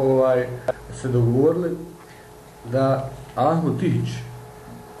smo se dogovorili da Ahmo Tihić,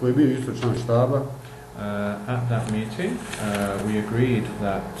 koji je bio isto član štaba, at that meeting, we agreed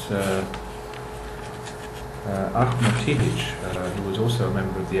that Ahmed Tihić, who was also a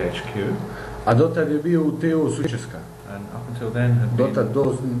member of the HQ, a dotad je bio u TO Sučeska, and up until then had dotad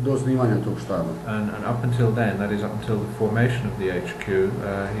do snimanja tog štaba, and up until then, that is up until the formation of the HQ,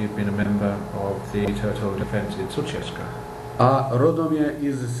 he had been a member of the territorial defence in Sučeska. A rodom je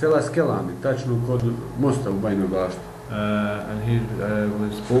iz sela Skelani, tačno kod mosta u Bajnoj Bašti. And he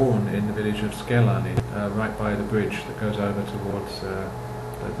was born in the village of Skelani, right by the bridge that goes over towards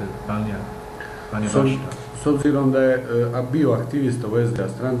the Banja Bašta. S obzirom da je bio aktivista u SDA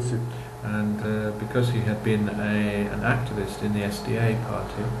stranci, and because he had been an activist in the SDA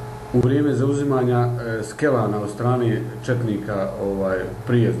party, u vrijeme zauzimanja Skelana od strane četnika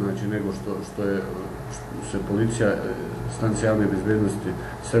prije, znači nego što se policija stanice javne bezbednosti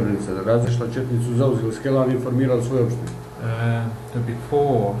Srebrenica da razišla četnicu, zauzeli Skelan i formirali svoje opštine.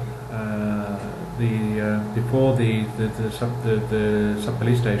 Before the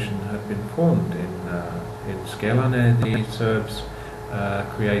sub-police station had been formed in Skelane, the Serbs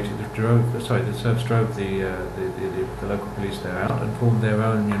the Serbs drove the local police there out and formed their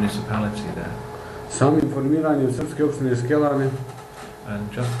own municipality there. Samim formiranjem srpske opštine Skelane, and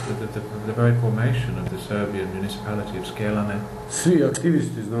just the very formation of the Serbian municipality of Skelane, svi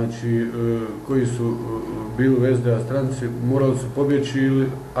aktivisti, znači, koji su bili u SDA stranci, morali su pobjeći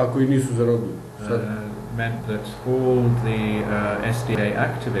ili ako i nisu zarobili. Meant that all the SDA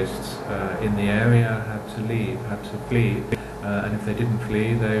activists in the area had to flee, and if they didn't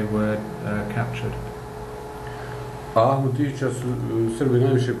flee, they were captured. A Ahmutića su Srbi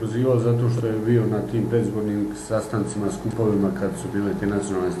najviše pozivali zato što je bio na tim predizbornim sastancima, skupovima kad su bile te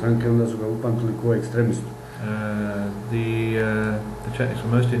nacionalne stranke, onda su ga upamtili kao ekstremistu. The Chetniks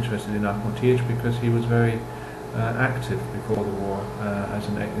were most interested in Ahmetić because he was very active before the war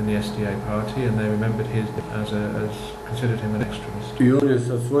in the SDA party, and they remembered considered him an extremist. I on je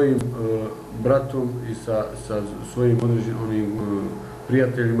sa svojim bratom i sa svojim određenim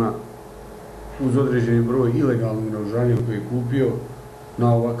prijateljima uz određeni broj ilegalnog naoružanja koji je kupio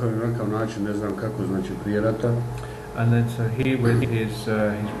na ovakav i onakav način, ne znam kako, znači prije rata. And then so he with his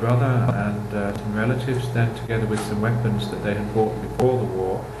brother and some relatives, then together with some weapons that they had bought before the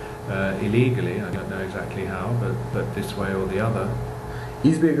war, illegally, I don't know exactly how, but this way or the other,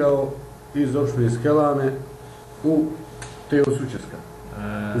 izbjegao iz opštine Skelane u Teo Sučeska,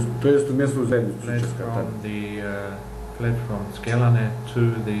 to jest u mjesnu zajednicu Sučeska. Fled from Skelane to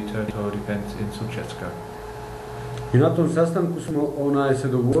the territorial defense in Sučeska. I na tom sastanku smo se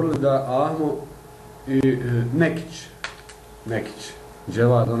dogovorili da Ahmo i Nekić,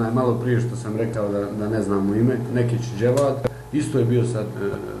 Dževad, onaj malo prije što sam rekao da ne znam mu ime, Nekić Dževad, isto je bio sad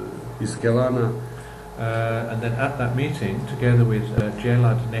iz Skelana. And then at that meeting, together with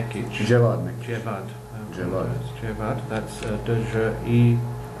Dževad Nekić, that's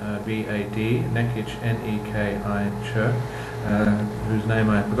D-Ž-E-V-A-D, Nekić, N-E-K-I-Ć, whose name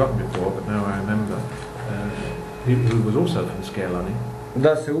I had forgotten before, but now I remember, who was also from Skelani.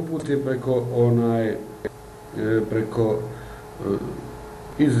 Da se uputi preko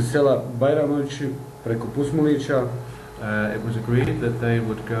iz sela Bajramovići, preko Pusmulića. It was agreed that they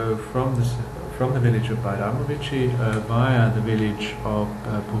would go from the village of Bajramovići via the village of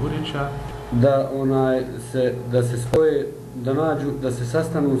Puhurića. Da se spoje, da se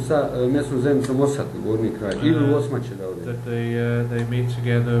sastanu sa mjesnom zajednicom Osat, Gornji kraj, ili u Osmaće da ovdje. That they meet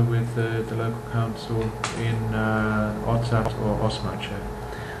together with the local council in Ocat or Osmaće.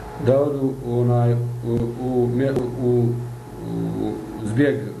 Da odu u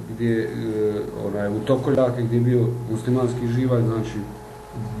zbjeg gdje u Tokoljake gdje je bio muslimanski živalj, znači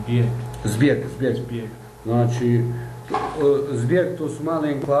zbjeg. Znači zbjeg, to su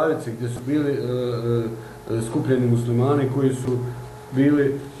male enklavice gdje su bili skupljeni muslimani koji su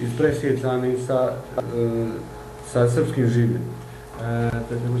bili ispresjecani sa srpskim življem.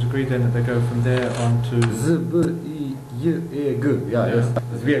 That it was agreed then that they go from there on to Z-B-I-J-E-G,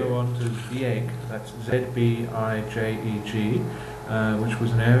 Zbjeg. Go on to Zbjeg, that's Z-B-I-J-E-G, which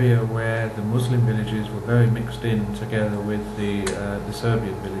was an area where the Muslim villages were very mixed in together with the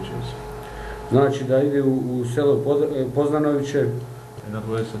Serbian villages. Znači da ide u selo Poznanoviće. In other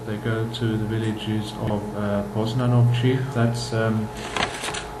words, that they go to the villages of Poznanovci, that's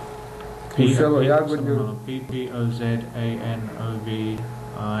P-O-Z-A-N-O-V-I-Ć-I.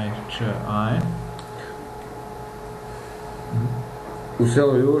 U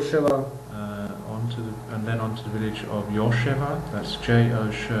selo Joševa. And then onto the village of Joševa, that's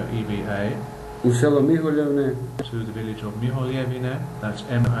J-O-Š-E-V-A. U selo Miholjevne. To the village of Miholjevine, that's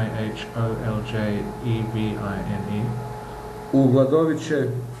M-I-H-O-L-J-E-V-I-N-E. U Gladoviće.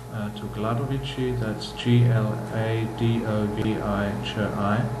 To Gladovići, that's G-L-A-D-O-V-I-Ć-I.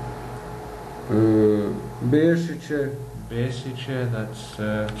 Bešiće. Besieged, that's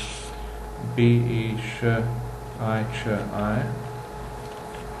B-E-Š-I-Ć-I.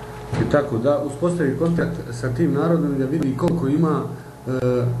 I tako da uspostavi kontakt sa tim narodom i da vidi koliko ima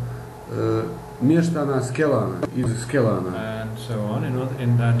mještana Skelana, iz Skelana. And so on,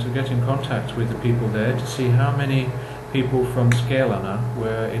 and to get in contact with the people there to see how many people from Skelana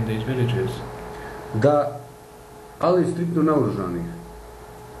were in these villages. Ali striktno naoružanih.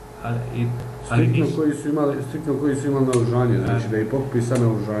 Striktno koji su imali naoružanje, znači da je pokupi sa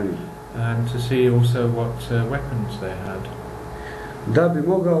naoružanjem. And to see also what weapons they had. Da bi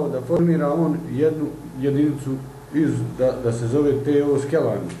mogao da formira on jednu jedinicu da se zove Teo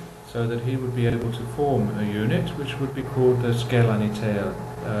Skelani. so that he would be able to form a unit which would be called the Skelanitea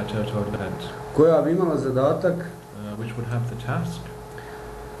territorial defense, koja bi imala zadatak which would have the task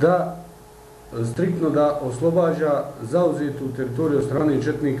da striktno da oslobađa zauzetu teritoriju od strane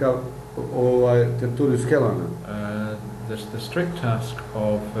četnika, teritoriju Skelana. The strict task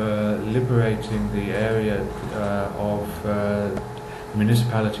of liberating the area of the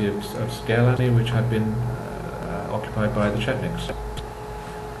municipality of Skelani, which had been occupied by the Chetniks.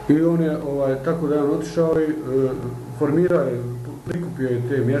 I on je tako da je on otišao i formirao je, prikupio je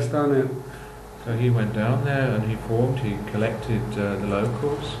te mještane. So he went down there and he collected the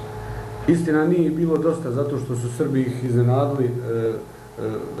locals. Istina nije bilo dosta zato što su Srbi ih iznenadili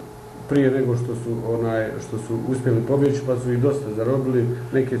prije nego što su uspjeli pobjeći, pa su ih dosta zarobili,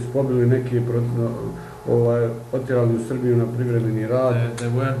 neke su pobili, neke otjerali u Srbiju na privremeni rad.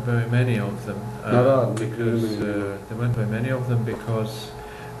 There weren't very many of them because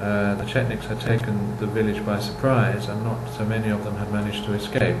the Chetniks had taken the village by surprise, and not so many of them had managed to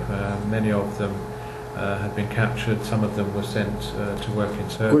escape. Many of them had been captured, some of them were sent to work in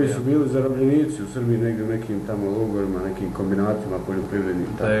Serbia. Koji su bili zarobljenici u Srbiji negdje nekim tamo logorima, nekim kombinatima poljoprivrednim.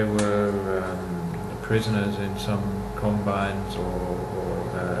 They were prisoners in some combines or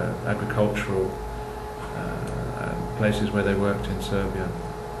agricultural places where they worked in Serbia.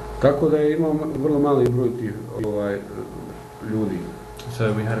 Tako da je imao vrlo mali broj tih ljudi. So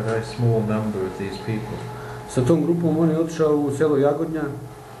we had a very small number of these people. Sa tom grupom on je otišao u selo Jagodnja.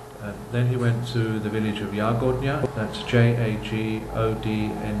 Then he went to the village of Jagodnja, that's Jagodnja.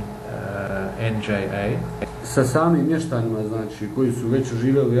 Sa samim mještanima, znači, koji su već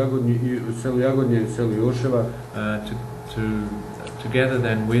živjeli u Jagodnji i u selu Jagodnja i u selu Joševa. Together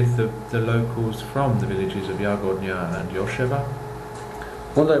then with the locals from the villages of Jagodnja and Joševa.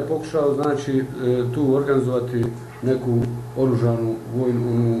 Onda je pokušao, znači, tu organizovati neku oružanu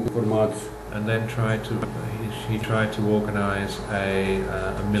vojnu formaciju. And then he tried to organize a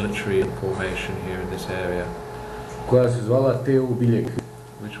military formation here in this area, koja se zvala Teu Biljeg,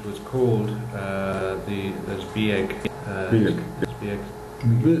 which was called the Bieg. Biljeg.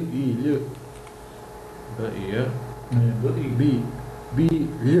 B-I-L.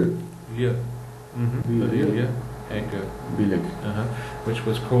 Biljeg. Which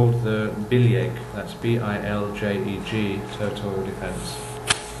was called the Biljeg, that's B-I-L-J-E-G, territorial defense.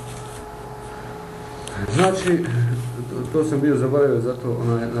 Znači, to sam bio zaboravio, zato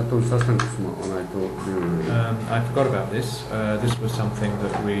na tom sastanku smo to bilo. I forgot about this. This was something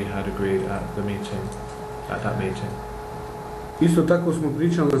that we had agreed at that meeting. Isto tako smo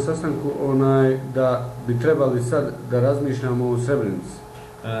pričali na sastanku da bi trebali sad da razmišljamo o Srebrenici.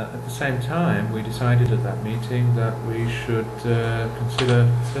 At the same time, we decided at that meeting that we should consider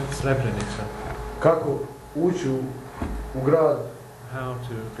Srebrenica. Kako ući u grad? How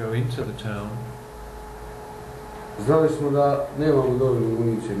to go into the town. Znali smo da nemamo dovoljno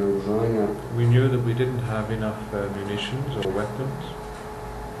municije na oružanja. We knew that we didn't have enough munitions or weapons.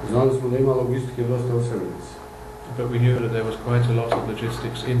 Znali smo da ima logistike dosta u Srebrenici. But we knew that there was quite a lot of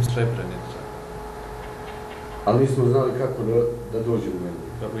logistics in Srebrenica. Ali nismo znali kako da dođemo u njega.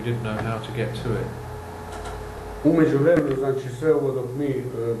 But we didn't know how to get to it. U međuvremenu, znači sve ovo dok mi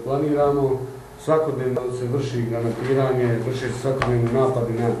planiramo, svakodnevno se vrši granatiranje, vrši se svakodnevno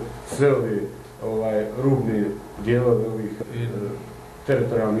napadi na sve ove rubne dijelove ovih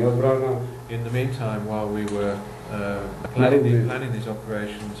teritorijalnih odbrana. In the meantime, while we were planning these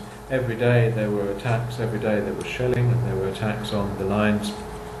operations, every day there were attacks, every day there was shelling, and there were attacks on the lines,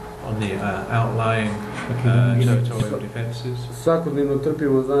 on the outlying territorial defenses. Svakodnevno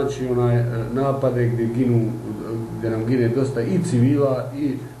trpimo, znači, napade gdje nam gine dosta i civila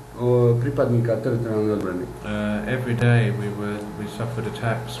i pripadnika teritorijalne odbrane. Every day we suffered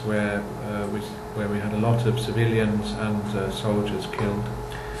attacks where we had a lot of civilians and soldiers killed.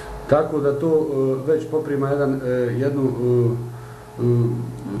 Tako da to već poprima jednu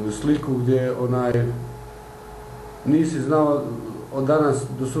sliku gdje nisi znao od danas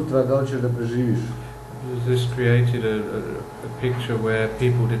do sutra da li ćeš da preživiš. This created a picture where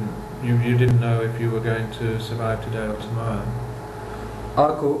people you didn't know if you were going to survive today or tomorrow.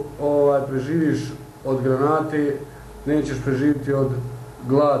 Ako preživiš od granate, nećeš preživiti od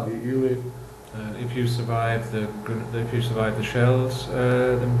gladi ili if you survive the shells,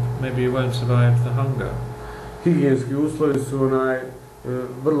 then maybe you won't survive the hunger. Higijenski uslovi su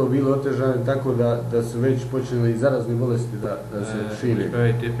vrlo bili otežani, tako da su već počeli i zarazne bolesti da se šire. It was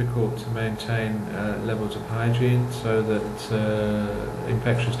very difficult to maintain levels of hygiene, so that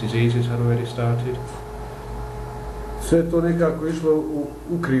infectious diseases had already started. Sve to nekako išlo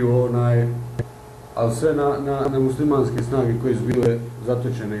ukrivo, ali sve na muslimanske snage koje su bile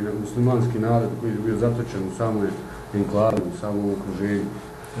zatočene i na muslimanski narod koji je bio zatočen u samoj enklavi, u samom okruženju.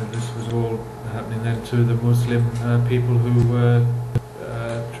 This was all happening then to the Muslim people who were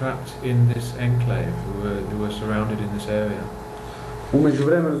trapped in this enclave, who were surrounded in this area. U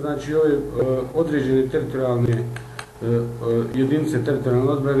međuvremenu, znači, ove određene teritorijalne jedinice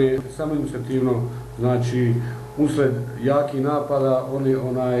teritorijalne odbrane samoinicijativno, znači, usled jakih napada, oni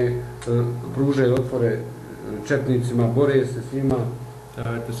pružaju otvore četnicima, bore se s njima. So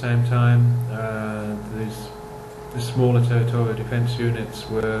at the same time, the smaller territorial defence units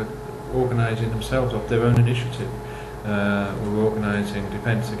were organising themselves off their own initiative. Were organising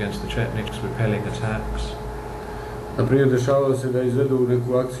defence against the Chetniks, repelling attacks. Naprimjer, dešavalo se da izvedu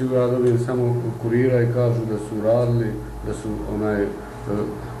neku akciju, ja dobijem samo kurira i kažu da su radili, da su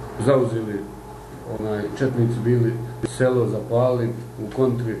zauzeli, četnici bili selo, zapali u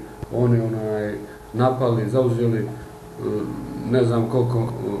kontri, oni napali, zauzeli ne znam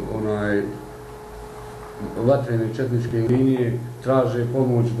koliko vatrene četničke linije, traže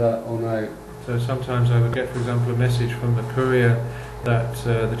pomoć da So sometimes I would get, for example, a message from the courier that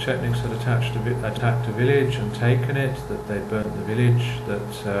the Chetniks had attacked a village and taken it, that they burnt the village, that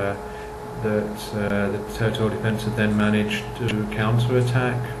the territorial defence had then managed to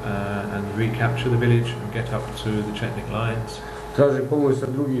counter-attack and recapture the village and get up to the Chetnik lines. Traže pomoć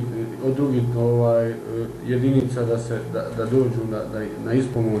od drugih jedinica da dođu na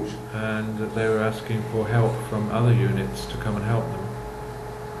ispomoć. And that they were asking for help from other units to come and help them.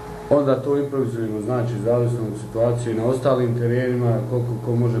 Onda to improvizujemo, znači zavisno od situacije na ostalim terenima, koliko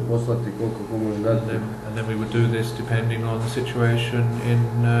ko može poslati, koliko ko može dati. And then we would do this depending on the situation in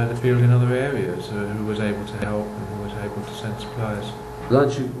the field in other areas, who was able to help and who was able to send supplies.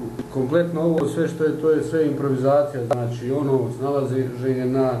 Znači, kompletno ovo sve to je sve improvizacija, znači snalaženje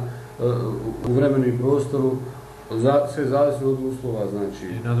u vremenu i prostoru, sve zavisno od uslova, znači.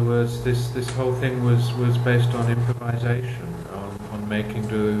 In other words, this whole thing was based on improvisation, on making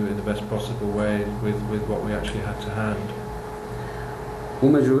do in the best possible way with what we actually had to hand. U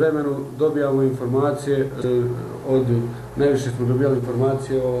međuvremenu dobijamo informacije najviše smo dobijali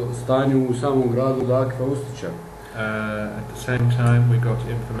informacije o stanju u samom gradu Akif Ustića. At the same time, we got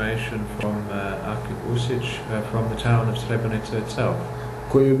information from Akif Usić from the town of Srebrenica itself.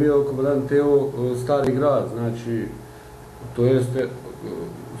 Koji je bio komandanteo stari grad, znači, to jeste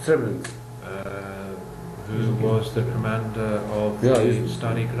Srebrenica. Who was the commander of the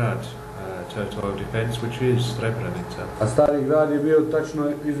stari grad, territorial defence, which is Srebrenica. A stari grad je bio tačno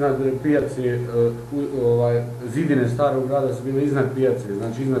iznad pijace, zidine starog grada su bile iznad pijace,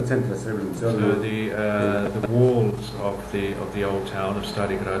 znači iznad centra Srebrenice. So the walls of the old town of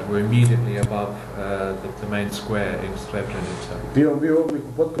Stari Grad were immediately above the main square in Srebrenica. Bio u obliku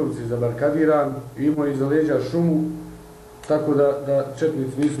potkrovci zabarkadiran, imao iza leđa šumu, tako da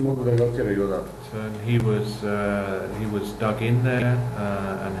četnici nisu mogli da ga otjeraju odatle. So he was dug in there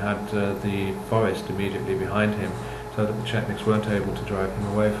and had the forest immediately behind him, so that the Chetniks weren't able to drive him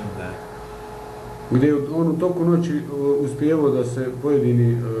away from there. Gdje on u toku noći uspijevao da se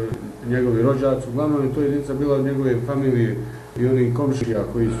pojedini njegovi rođaci, uglavnom je to jedinica bila od njegove familije i onih komšija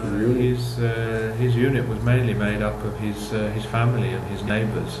koji su bili. His unit was mainly made up of his family and his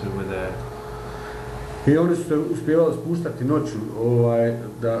neighbours who were there. I oni su se uspjevali spuštati noću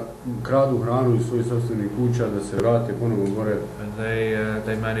da kradu hranu iz svojih sopstvenih kuća, da se vrate ponovo gore. And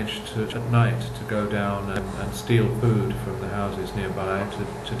they managed at night to go down and steal food from the houses nearby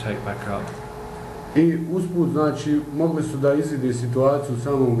to take back up. I usput, znači, mogli su da izvide situaciju u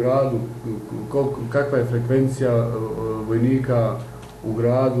samom gradu, kakva je frekvencija vojnika u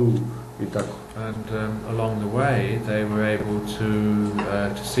gradu i tako. And along the way, they were able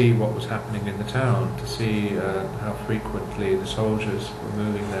to see what was happening in the town, to see how frequently the soldiers were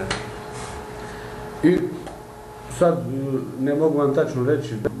moving there. I sad ne mogu vam tačno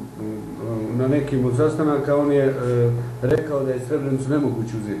reći, na nekim od sastanaka on je rekao da je Srebrenicu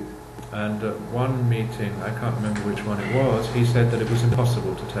nemoguće uzeti. And at one meeting, I can't remember which one it was, he said that it was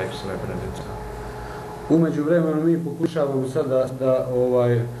impossible to take Srebrenica. U međuvremenu mi pokušavamo sad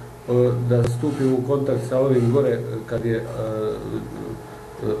da stupimo u kontakt sa ovim gore, kad je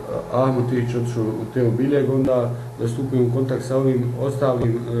Ahmetić otišao u te obiljeg, onda da stupimo u kontakt sa ovim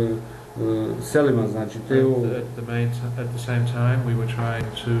ostalim selima, znači At the same time, we were trying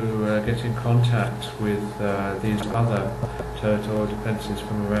to get in contact with these other territorial defences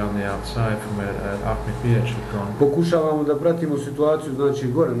from around the outside, from where Ahmetić had gone. Pokušavamo da pratimo situaciju,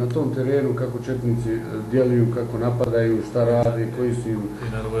 znači gore na tom terenu, kako četnici djeluju, kako napadaju, šta rade, koji su im.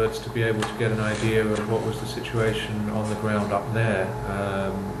 In other words, to be able to get an idea of what was the situation on the ground up there,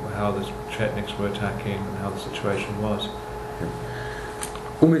 how the Chetniks were attacking and how the situation was.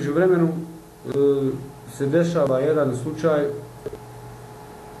 U međuvremenu se dešava jedan slučaj.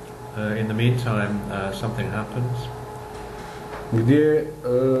 In the meantime, something happens. Gdje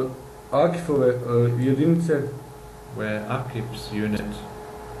Akifove jedinice where Akif's unit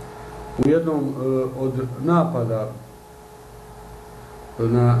u jednom od napada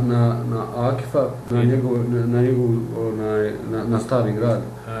na Akifa, na stari grad.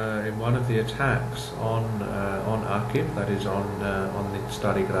 In one of the attacks on Akif, that is on the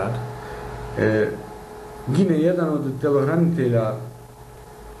stari grad, gine jedan od telohranitelja,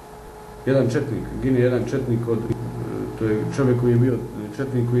 jedan četnik od, to je čovjek koji je bio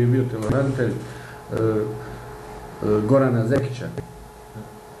četnik koji je bio telohranitelj Gorana Zekića.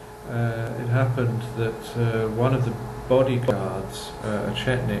 It happened that one of the bodyguards, a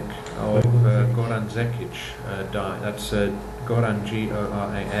Chetnik of Goran Zekić, died. That's Goran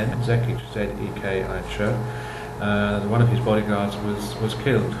G-O-R-A-N, Zekić, Z-E-K-I-Ć. One of his bodyguards was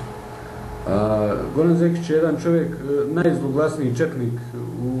killed. Goran Zekić je jedan čovjek, najzloglasniji četnik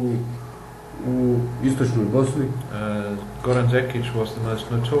u istočnoj Bosni. Goran Zekić was the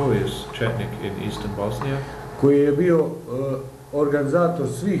most notorious Chetnik in eastern Bosnia. Koji je bio organizator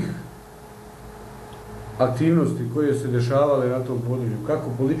svih aktivnosti koje se dešavale na tom području, kako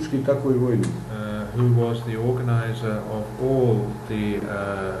politički, tako i vojni. Who was the organizer of all the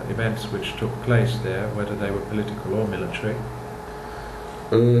events which took place there, whether they were political or military.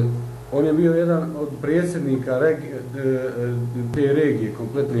 On je bio jedan od predsjednika te regije,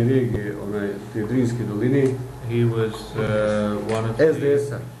 kompletne regije, te Drinske doline. He was one of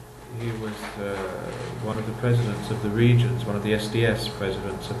SDS-a. He was one of the presidents of the regions, one of the SDS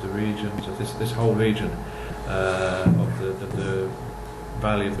presidents of the regions of this whole region of the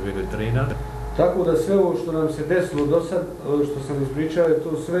valley of the river Drina. Tako da sve ovo što nam se desilo do sad, što sam ispričao, je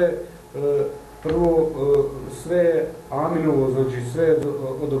to sve prvo sve Aminovo, znači sve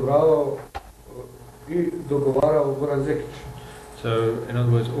odobravao i dogovarao Goran Zekić. So, in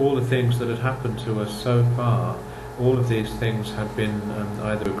other words, all the things that had happened to us so far, all of these things had been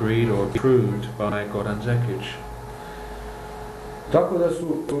either agreed or approved by Goran Zekić. Tako da su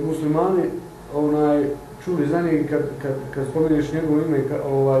muslimani čuli za njega kad spomeneš njegovo ime,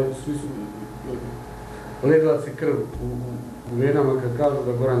 svi su legla se krv u venama kad kažu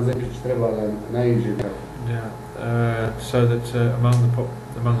da Goran Zekić treba da naiđe tako. Yeah, so that among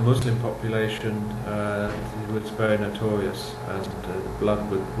the Muslim population, he was very notorious, and the blood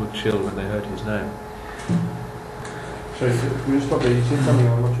would chill when they heard his name. Sorry, can you stop there? You said something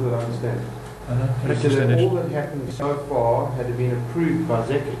I'm not sure that I understand. You said that all that happened so far had been approved by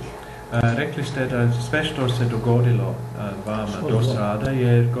Zekić. Rekli ste da sve što se dogodilo vama do sada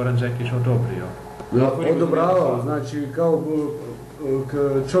je Goran Zekić odobrio. Odobravao, znači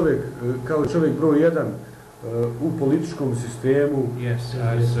kao čovjek broj jedan u političkom sistemu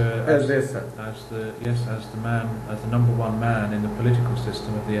SDS-a. As the number one man in the political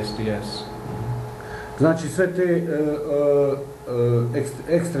system of the SDS. Znači sve te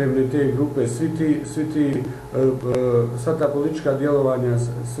ekstremne te grupe, sva ta politička djelovanja,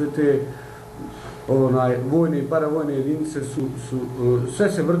 sve te vojne i paravojne jedinice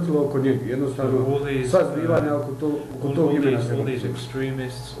sve se vrtilo oko njega, jednostavno sva zbivanja oko tog imena se vrtilo. All these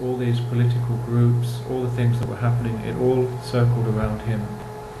extremists, all these political groups, all the things that were happening, it all circled around him.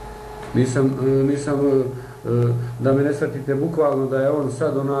 Nisam da me ne shvatite bukvalno da je on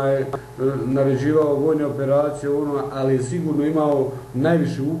sad naređivao vojne operacije, ali je sigurno imao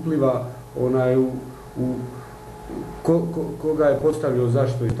najviše upliva u koga je postavio,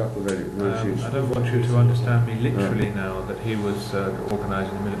 zašto i tako dalje. I don't want you to understand me literally now that he was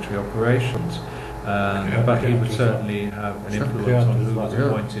organizing the military operations, but he would certainly have an influence on who was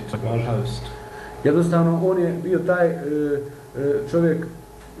appointed to the post. Jednostavno on je bio taj čovjek,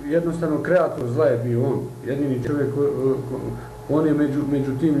 jednostavno kreator zla je bio on. Jedini čovjek, on je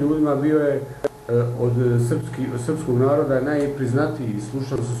među tim ljudima bio je od srpskog naroda najpriznatiji,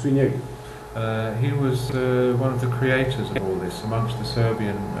 slušali su svi njega. He was one of the creators of all this. Amongst the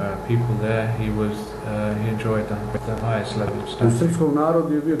Serbian people there, he enjoyed the highest level of status. U srpskom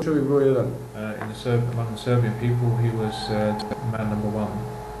narodu je bio čovjek broj jedan. Among the Serbian people, he was man number one.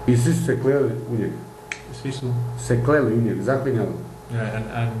 I svi su se kleli u njega. Svi su se kleli u njega, zaklinjali. Yeah,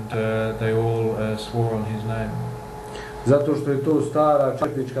 and they all swore on his name. Zato što je to stara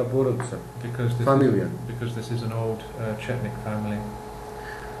četnička porodica, familija. Because this is an old Chetnik family.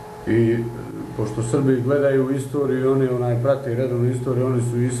 I pošto Srbi gledaju istoriju, oni prate redovnu istoriju, oni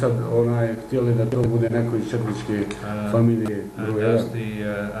su i sad htjeli da to bude neko iz četničke familije.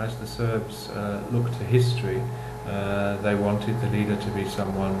 As the Serbs look to history, They wanted the leader to be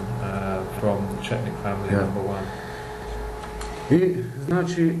someone from the Chetnik family, Yeah. number one. I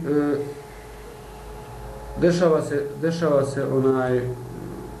znači dešava se onaj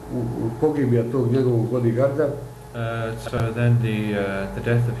pogibija tog njegovog bodyguarda So then the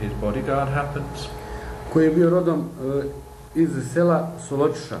death of his bodyguard happens, koji je bio rodom iz sela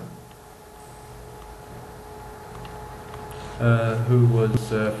Soločuša. who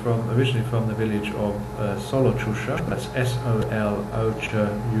was originally from the village of Soločuša, that's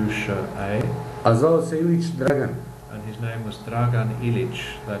S-O-L-O-Č-U-Š-A, A zvao se Ilić Dragan. and his name was Dragan Ilić,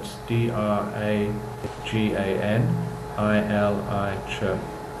 that's D-R-A-G-A-N-I-L-I-Ć.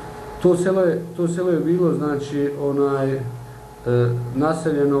 To selo je bilo znači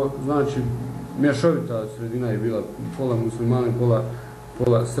naseljeno, znači mješovita sredina je bila, pola muslimani,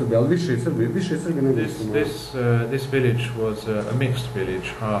 pola Srbi, ali više Srbi nego muslimani. This village was a mixed village,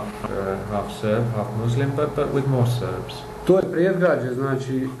 half Serb, half Muslim, but with more Serbs. To je predgrađe,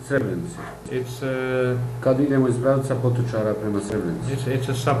 znači Srebrenice. It's Kad idemo iz pravca Potočara prema Srebrenici. it's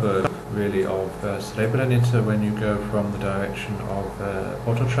a suburb really of Srebrenica. When you go from the direction of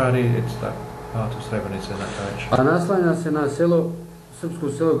Potočari, it's that part of Srebrenica in that direction. A naslanja se na srpsko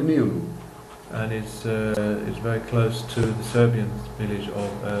selo Gnijonu. And it's very close to the Serbian village of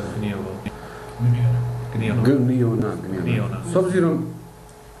Gnjovo. Gnijona. S obzirom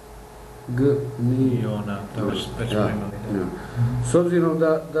Gnjona, to was već Ja. imali. S obzirom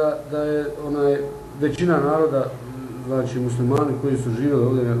da je većina naroda, znači muslimani koji su živjeli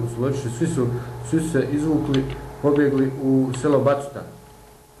ovdje u Soločuši, svi su se izvukli, pobjegli u selo Batuta.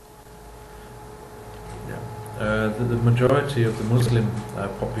 The majority of the Muslim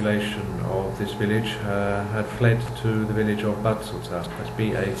population of this village had fled to the village of Batuta, that's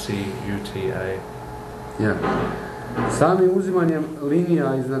B-A-C-U-T-A. Ja. Samim uzimanjem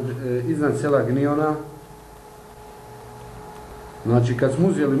linija iznad sela Gnijona, znači kad smo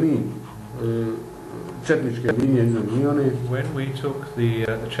uzeli mi četničke linije iznad Gnijone, When we took the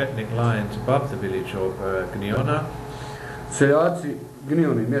Chetnik lines above the village of Gnjona, seljaci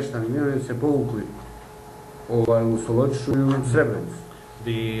Gnijoni, mještani Gnijone se povukli u Soločušu i u Srebrenicu.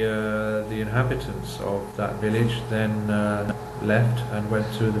 the inhabitants of that village then left and went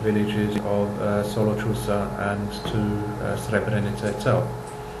to the villages of Soločuša and to Srebrenica itself.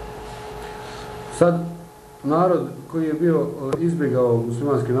 Sad, narod koji je bio izbjegao,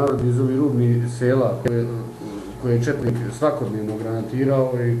 muslimanski narod iz ovih rubnih sela koje je četnik svakodnevno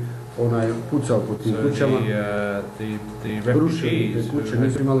granatirao i pucao po tim kućama, rušili te kuće,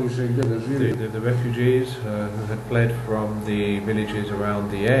 nisu imali više gdje da živi. The refugees who had fled from the villages around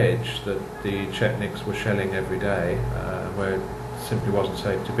the edge that the Chetniks were shelling every day, where it simply wasn't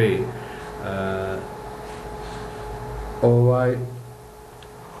safe to be.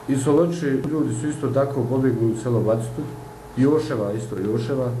 I Soločuši ljudi su isto tako pobjegli u selo Batutu, Joševa.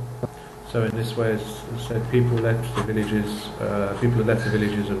 So in this way, it's said people left the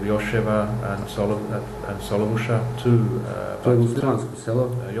villages of Joševa and Solovuša to to je muslimansko selo,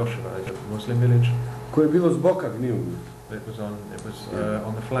 Joševa is a Muslim village. koje je bilo s boka Gnjona. It was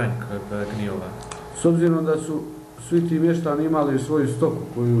on the flank of Gnjova. S obzirom da su svi ti mještani imali svoju stoku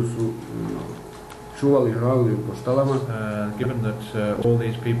koju su čuvali, hranili po štalama. Given that all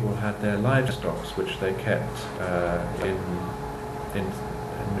these people had their livestocks, which they kept in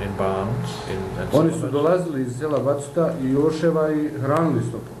barns, Oni su dolazili iz sela Batuta i Joševa i hranili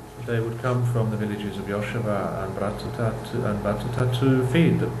stoku. They would come from the villages of Joševa and Batuta to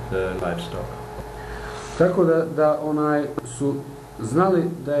feed the livestock. Tako da su znali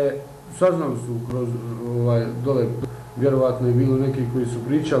da je, saznali su kroz dole, vjerovatno je bilo neki koji su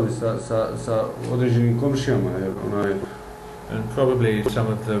pričali sa određenim komšijama, jer And probably some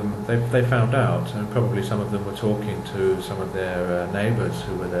of them, they found out, and probably some of them were talking to some of their neighbors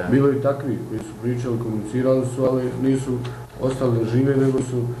who were there. Bilo i takvi koji su pričali, komunicirali su, ali nisu ostali da žive, nego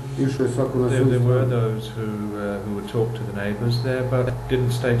su išli svako na svoj. There were those who would talk to the neighbors there, but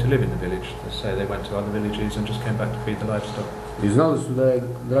didn't stay to live in the village. They say they went to other villages and just came back to feed the livestock. I znali su da je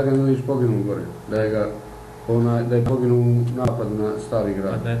Dragan Ilić poginuo gore, da je poginuo u napadu na Stari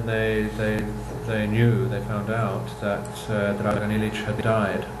grad. And then they found out that Dragan Ilić had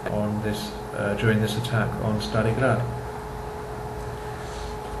died during this attack on Stari grad.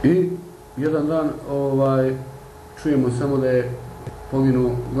 I jedan dan čujemo samo da je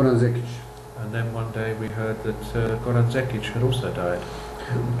poginuo Goran Zekić. And then one day we heard that Goran Zekić had also died.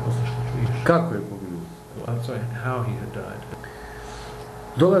 Kako je poginuo? Sorry, how he had died.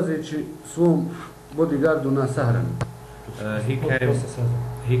 Dolazeći svom bodyguardu na sahranu. He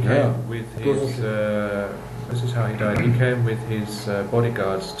came with his. This is how he died. He came with his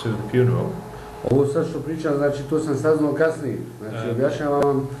bodyguards to the funeral. Ovo sad što pričam, znači to sam saznao kasnije. Znači objašnjavam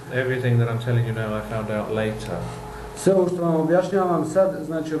vam... Everything that I'm telling you now I found out later. Sve ovo što vam objašnjavam sad,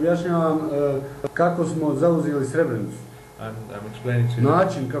 znači objašnjavam kako smo zauzeli Srebrenicu. I'm explaining to you.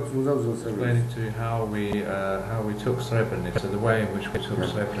 Način kako smo zauzeli Srebrenicu. Explaining to you how we took Srebrenica, the way in which we took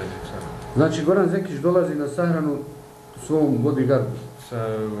Srebrenica. Znači Goran Zekić dolazi na sahranu svom bodyguardu. So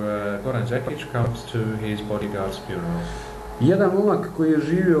Goran Zekić comes to his bodyguard's funeral. Jedan momak koji je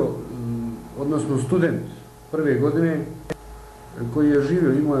živio, odnosno student prve godine, koji je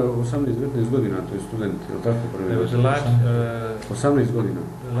živio, imao je 18-19 godina, to je student, je li tako prve There was a lad, 18 godina.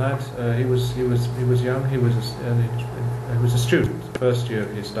 the lad he was young, he was a student, the first year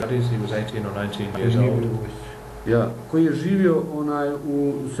of his studies, he was 18 or 19 years old. Ja, koji je živio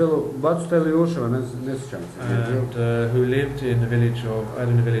u selu Bacuta ili Joševa, ne sjećam se. And who lived in the village of, either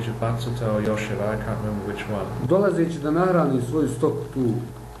in the village of Bacuta or Joševa, I can't remember which one. Dolazeći da nahrani svoju stoku, tu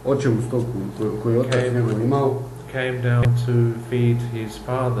očevu stoku koju je otac njegov imao, came down to feed his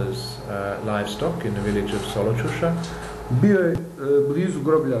father's livestock in the village of Soločuša. Bio je blizu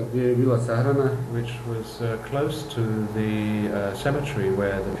groblja gdje je bila sahrana, which was close to the cemetery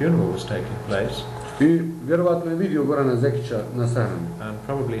where the funeral was taking place. I vjerovatno je vidio Gorana Zekića na sahrani. And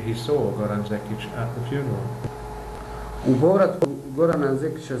probably he saw Goran Zekić at the funeral. U povratku Gorana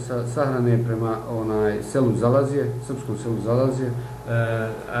Zekića sa sahrane prema selu Zalazije, srpskom selu Zalazije,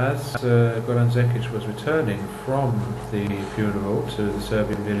 as Goran Zekić was returning from the funeral to the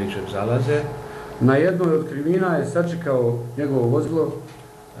Serbian village of Zalaze, na jednoj od krivina je sačekao njegovo vozilo.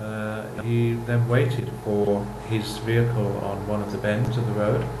 He then waited for his vehicle on one of the bends of the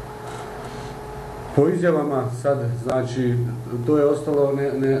road. Po izjavama sad, znači, to je ostalo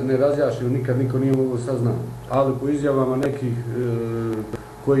nerazjašnjeno, nikad niko nije mogao saznati, ali po izjavama nekih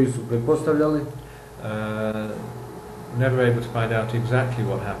koji su pretpostavljali, never able to find out exactly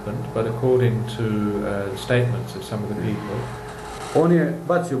what happened, but according to statements of some of the people, on je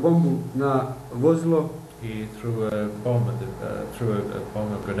bacio bombu na vozilo. He threw a bomb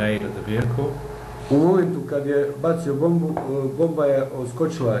a grenade at the vehicle. U momentu kad je bacio bombu, bomba je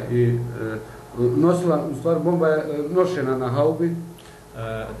odskočila i nosila, u stvari bomba je nošena na haubi.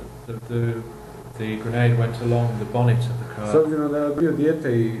 The grenade went along the bonnet of the car. S obzirom da je bio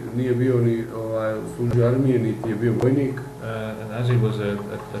dijete i nije bio ni služio armije, niti je bio vojnik. And as he was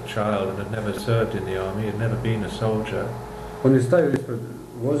a child and had never served in the army, had never been a soldier. On je stavio ispred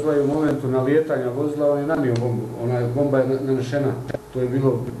vozila i u momentu nalijetanja vozila on je nanio bombu. Bomba je nanešena. To je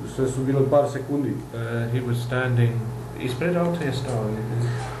bilo, sve su bilo par sekundi. He was standing. Ispred auta je stao.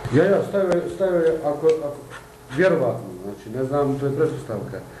 Ja, stavio je, ako vjerovatno, znači ne znam, to je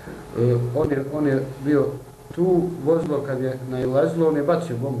pretpostavka. On je bio tu, vozilo kad je nailazilo, on je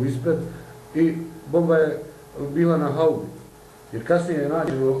bacio bombu ispred i bomba je bila na haubi. Jer kasnije je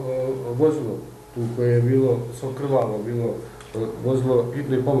nađeno vozilo tu koje je bilo sokrvalo, bilo vozilo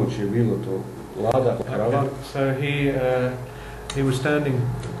hitne pomoći je bilo to, Lada, karavan. So he was standing,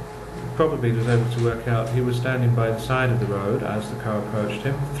 probably was able to work out, he was standing by the side of the road as the car approached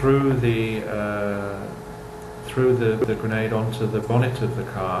him, threw the grenade onto the bonnet of the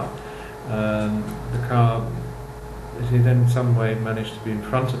car. The car, he then in some way managed to be in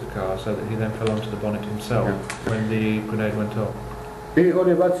front of the car so that he then fell onto the bonnet himself when the grenade went off. I on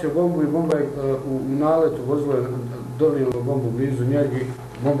je bacio bombu i bomba je u naletu vozilo je donijelo bombu blizu njega i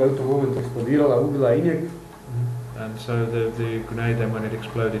bomba je u tom momentu eksplodirala, ubila i njeg. And so the grenade then when it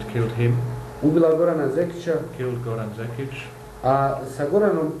exploded killed him. Ubila Gorana Zekića. Killed Goran Zekić. A sa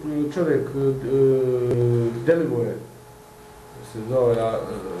Goranom čovjek Delivoje se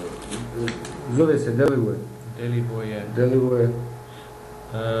zove se Delivoje. Delivoje.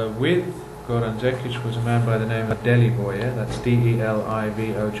 With Goran Zekić was a man by the name of Delivoje, that's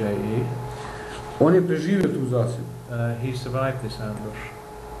D-E-L-I-V-O-J-E. On je preživio tu zasjedu. He survived this ambush.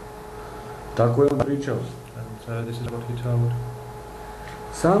 Tako je on pričao. And this is what he told.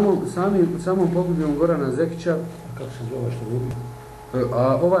 Samom pogubijom Gorana Zekića. Kako se zove što je ubio?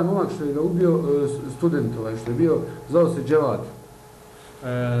 A ovaj momak što je ga ubio, student ovaj što je bio, zvao se Dževad.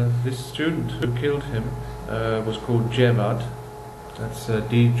 This student who killed him was called Dževad. That's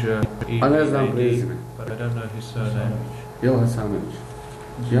D-J-E-V-A-D, but I don't know his surname. Jel Hasanović?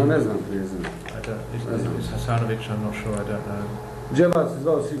 Ja ne znam prezime. Is Hasanović, I'm not sure, I don't know. Dževad se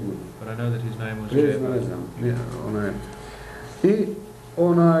zvao sigurno. But I know that his name was prezime Dževad. Ne znam. I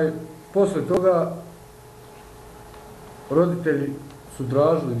posle toga roditelji su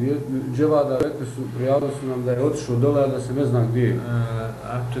tražili Dževada, rekli su, prijavili su nam da je otišao dole, a da se ne zna gdje je.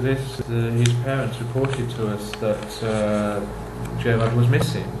 After this, his parents reported to us that Dževad was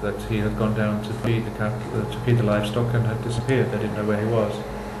missing, that he had gone down to feed the livestock and had disappeared. They didn't know where he was.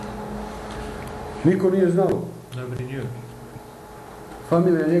 Niko nije znao. Nobody knew.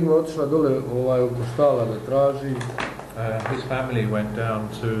 Familija njegova otišla dole oko štala da traži. His family went down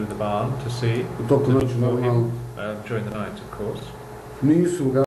to the barn to see. U toku noći normalno. During the night, of course. Nisu ga